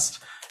the Dust,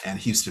 and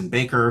Houston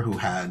Baker, who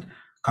had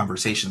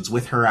conversations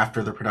with her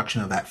after the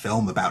production of that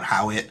film about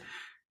how it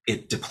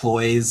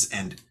deploys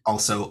and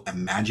also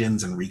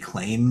imagines and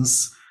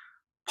reclaims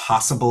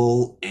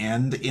possible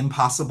and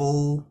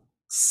impossible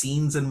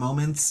scenes and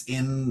moments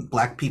in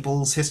Black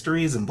people's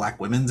histories and Black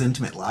women's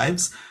intimate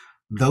lives.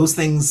 Those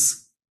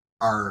things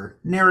are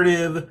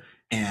narrative,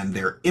 and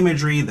they're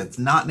imagery that's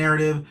not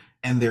narrative,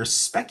 and they're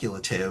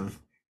speculative.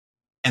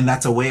 And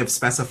that's a way of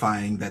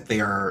specifying that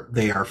they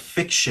are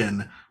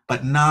fiction,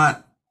 but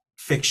not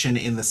fiction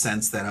in the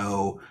sense that,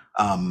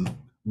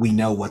 we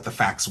know what the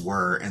facts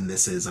were and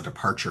this is a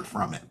departure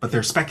from it. But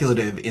they're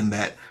speculative in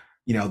that,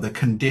 the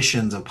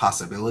conditions of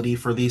possibility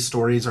for these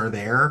stories are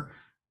there,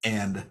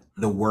 and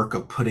the work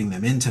of putting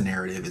them into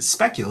narrative is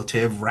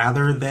speculative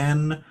rather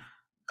than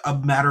a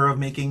matter of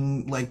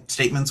making like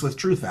statements with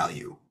truth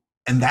value.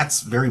 And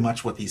that's very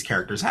much what these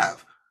characters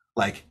have.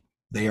 Like,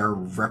 they are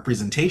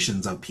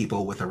representations of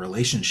people with a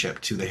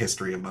relationship to the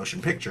history of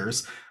motion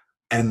pictures,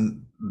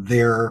 and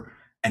their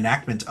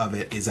enactment of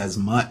it is as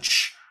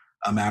much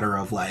a matter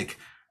of like,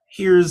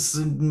 here's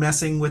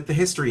messing with the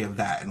history of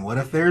that, and what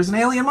if there's an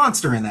alien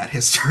monster in that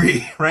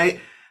history,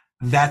 right?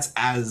 That's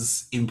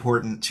as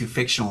important to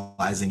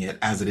fictionalizing it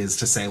as it is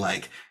to say,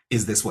 like,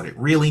 is this what it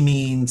really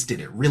means? Did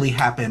it really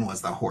happen?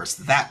 Was the horse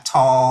that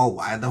tall?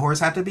 Why did the horse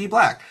have to be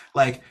black?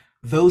 Like,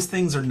 those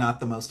things are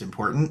not the most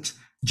important,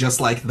 just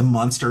like the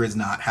monster does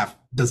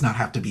not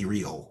have to be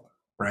real,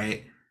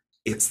 right?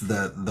 It's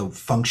the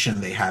function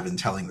they have in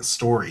telling the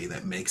story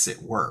that makes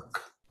it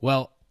work.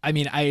 Well, I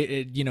mean,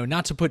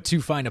 not to put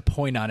too fine a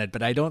point on it,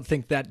 but I don't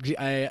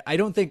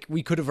think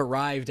we could have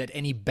arrived at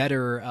any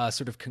better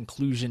sort of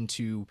conclusion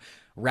to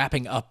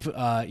wrapping up,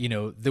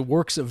 the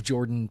works of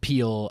Jordan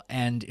Peele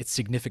and its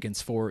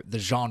significance for the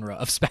genre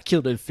of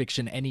speculative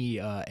fiction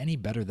any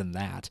better than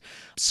that.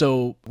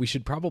 So we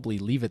should probably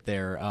leave it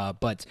there.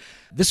 But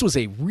this was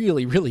a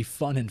really, really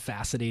fun and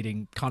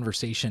fascinating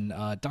conversation.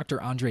 Dr.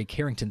 André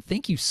Carrington,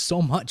 thank you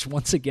so much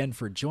once again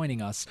for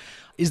joining us.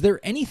 Is there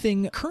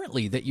anything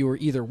currently that you're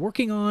either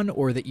working on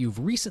or that you've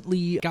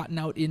recently gotten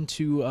out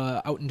into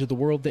the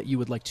world that you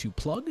would like to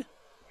plug?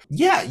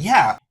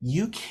 Yeah.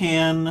 You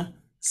can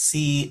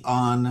see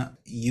on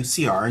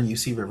UCR and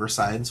UC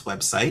Riverside's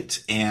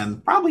website,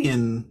 and probably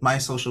in my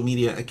social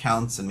media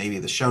accounts and maybe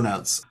the show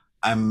notes,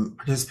 I'm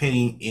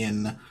participating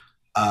in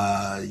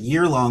a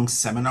year-long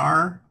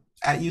seminar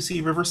at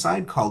UC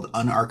Riverside called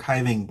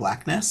Unarchiving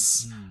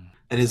Blackness.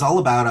 That is all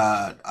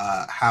about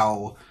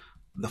how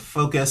the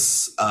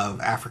focus of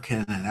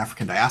African and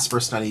African diaspora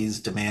studies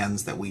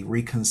demands that we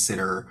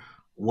reconsider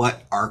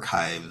what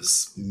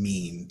archives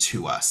mean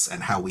to us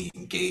and how we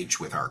engage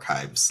with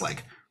archives,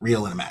 like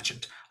real and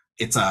imagined.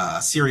 It's a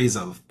series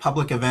of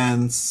public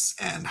events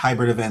and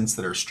hybrid events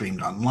that are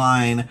streamed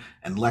online,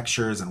 and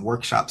lectures and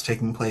workshops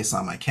taking place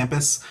on my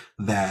campus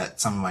that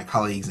some of my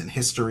colleagues in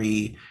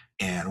history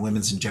and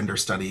women's and gender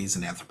studies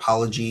and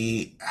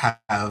anthropology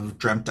have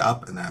dreamt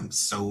up, and I'm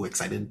so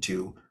excited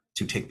to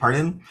take part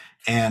in.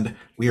 And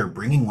we are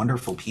bringing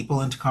wonderful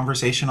people into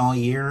conversation all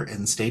year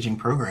and staging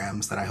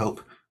programs that I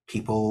hope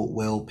people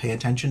will pay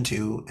attention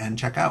to and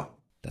check out.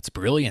 That's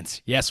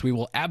brilliant. Yes, we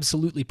will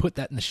absolutely put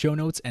that in the show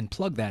notes and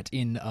plug that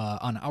in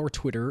on our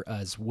Twitter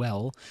as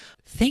well.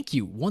 Thank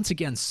you once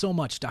again so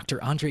much, Dr.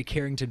 André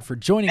Carrington, for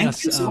joining us.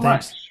 Thank you so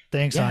much.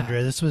 Thanks,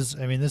 André. This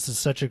is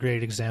such a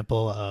great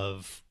example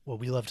of what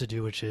we love to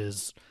do, which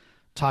is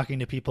talking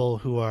to people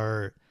who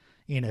are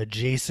in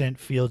adjacent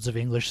fields of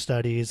English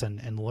studies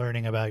and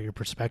learning about your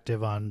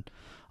perspective on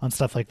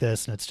stuff like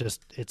this. And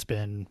it's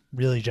been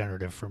really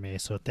generative for me.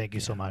 So thank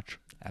you so much.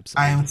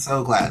 Absolutely. I am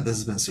so glad. This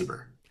has been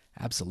super.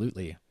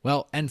 Absolutely.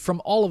 Well, and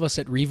from all of us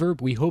at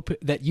Reverb, we hope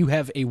that you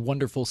have a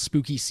wonderful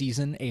spooky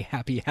season, a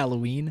happy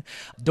Halloween.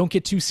 Don't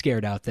get too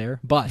scared out there,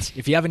 but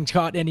if you haven't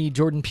caught any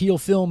Jordan Peele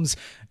films,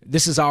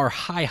 this is our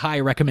high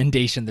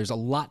recommendation. There's a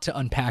lot to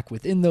unpack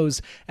within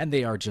those, and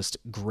they are just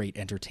great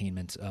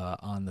entertainment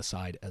on the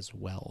side as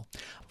well.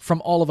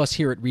 From all of us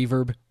here at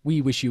Reverb,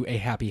 we wish you a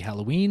happy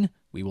Halloween.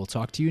 We will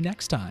talk to you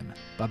next time.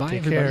 Bye-bye, Take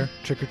everybody. care.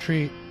 Trick or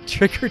treat.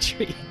 Trick or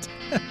treat.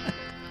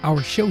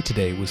 Our show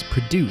today was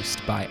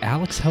produced by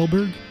Alex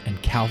Helberg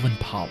and Calvin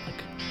Pollock,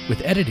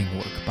 with editing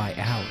work by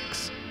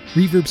Alex.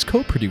 Reverb's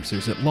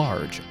co-producers at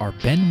large are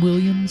Ben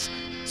Williams,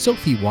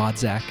 Sophie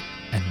Wadzak,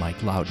 and Mike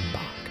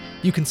Loudenbach.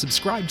 You can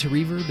subscribe to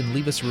Reverb and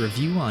leave us a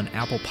review on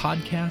Apple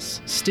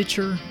Podcasts,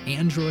 Stitcher,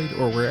 Android,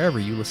 or wherever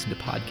you listen to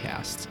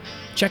podcasts.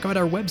 Check out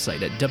our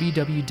website at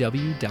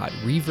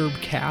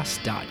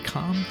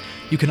www.reverbcast.com.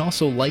 You can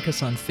also like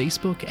us on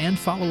Facebook and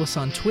follow us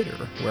on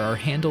Twitter, where our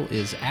handle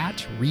is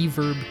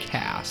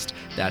 @ReverbCast.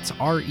 That's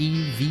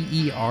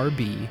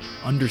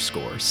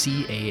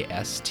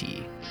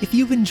REVERB_CAST. If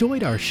you've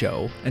enjoyed our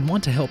show and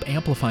want to help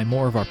amplify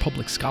more of our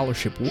public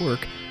scholarship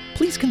work,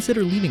 please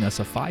consider leaving us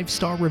a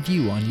 5-star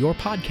review on your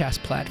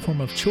podcast platform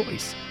of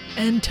choice.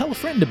 And tell a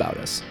friend about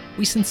us.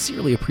 We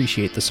sincerely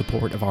appreciate the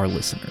support of our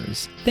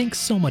listeners. Thanks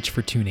so much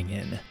for tuning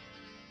in.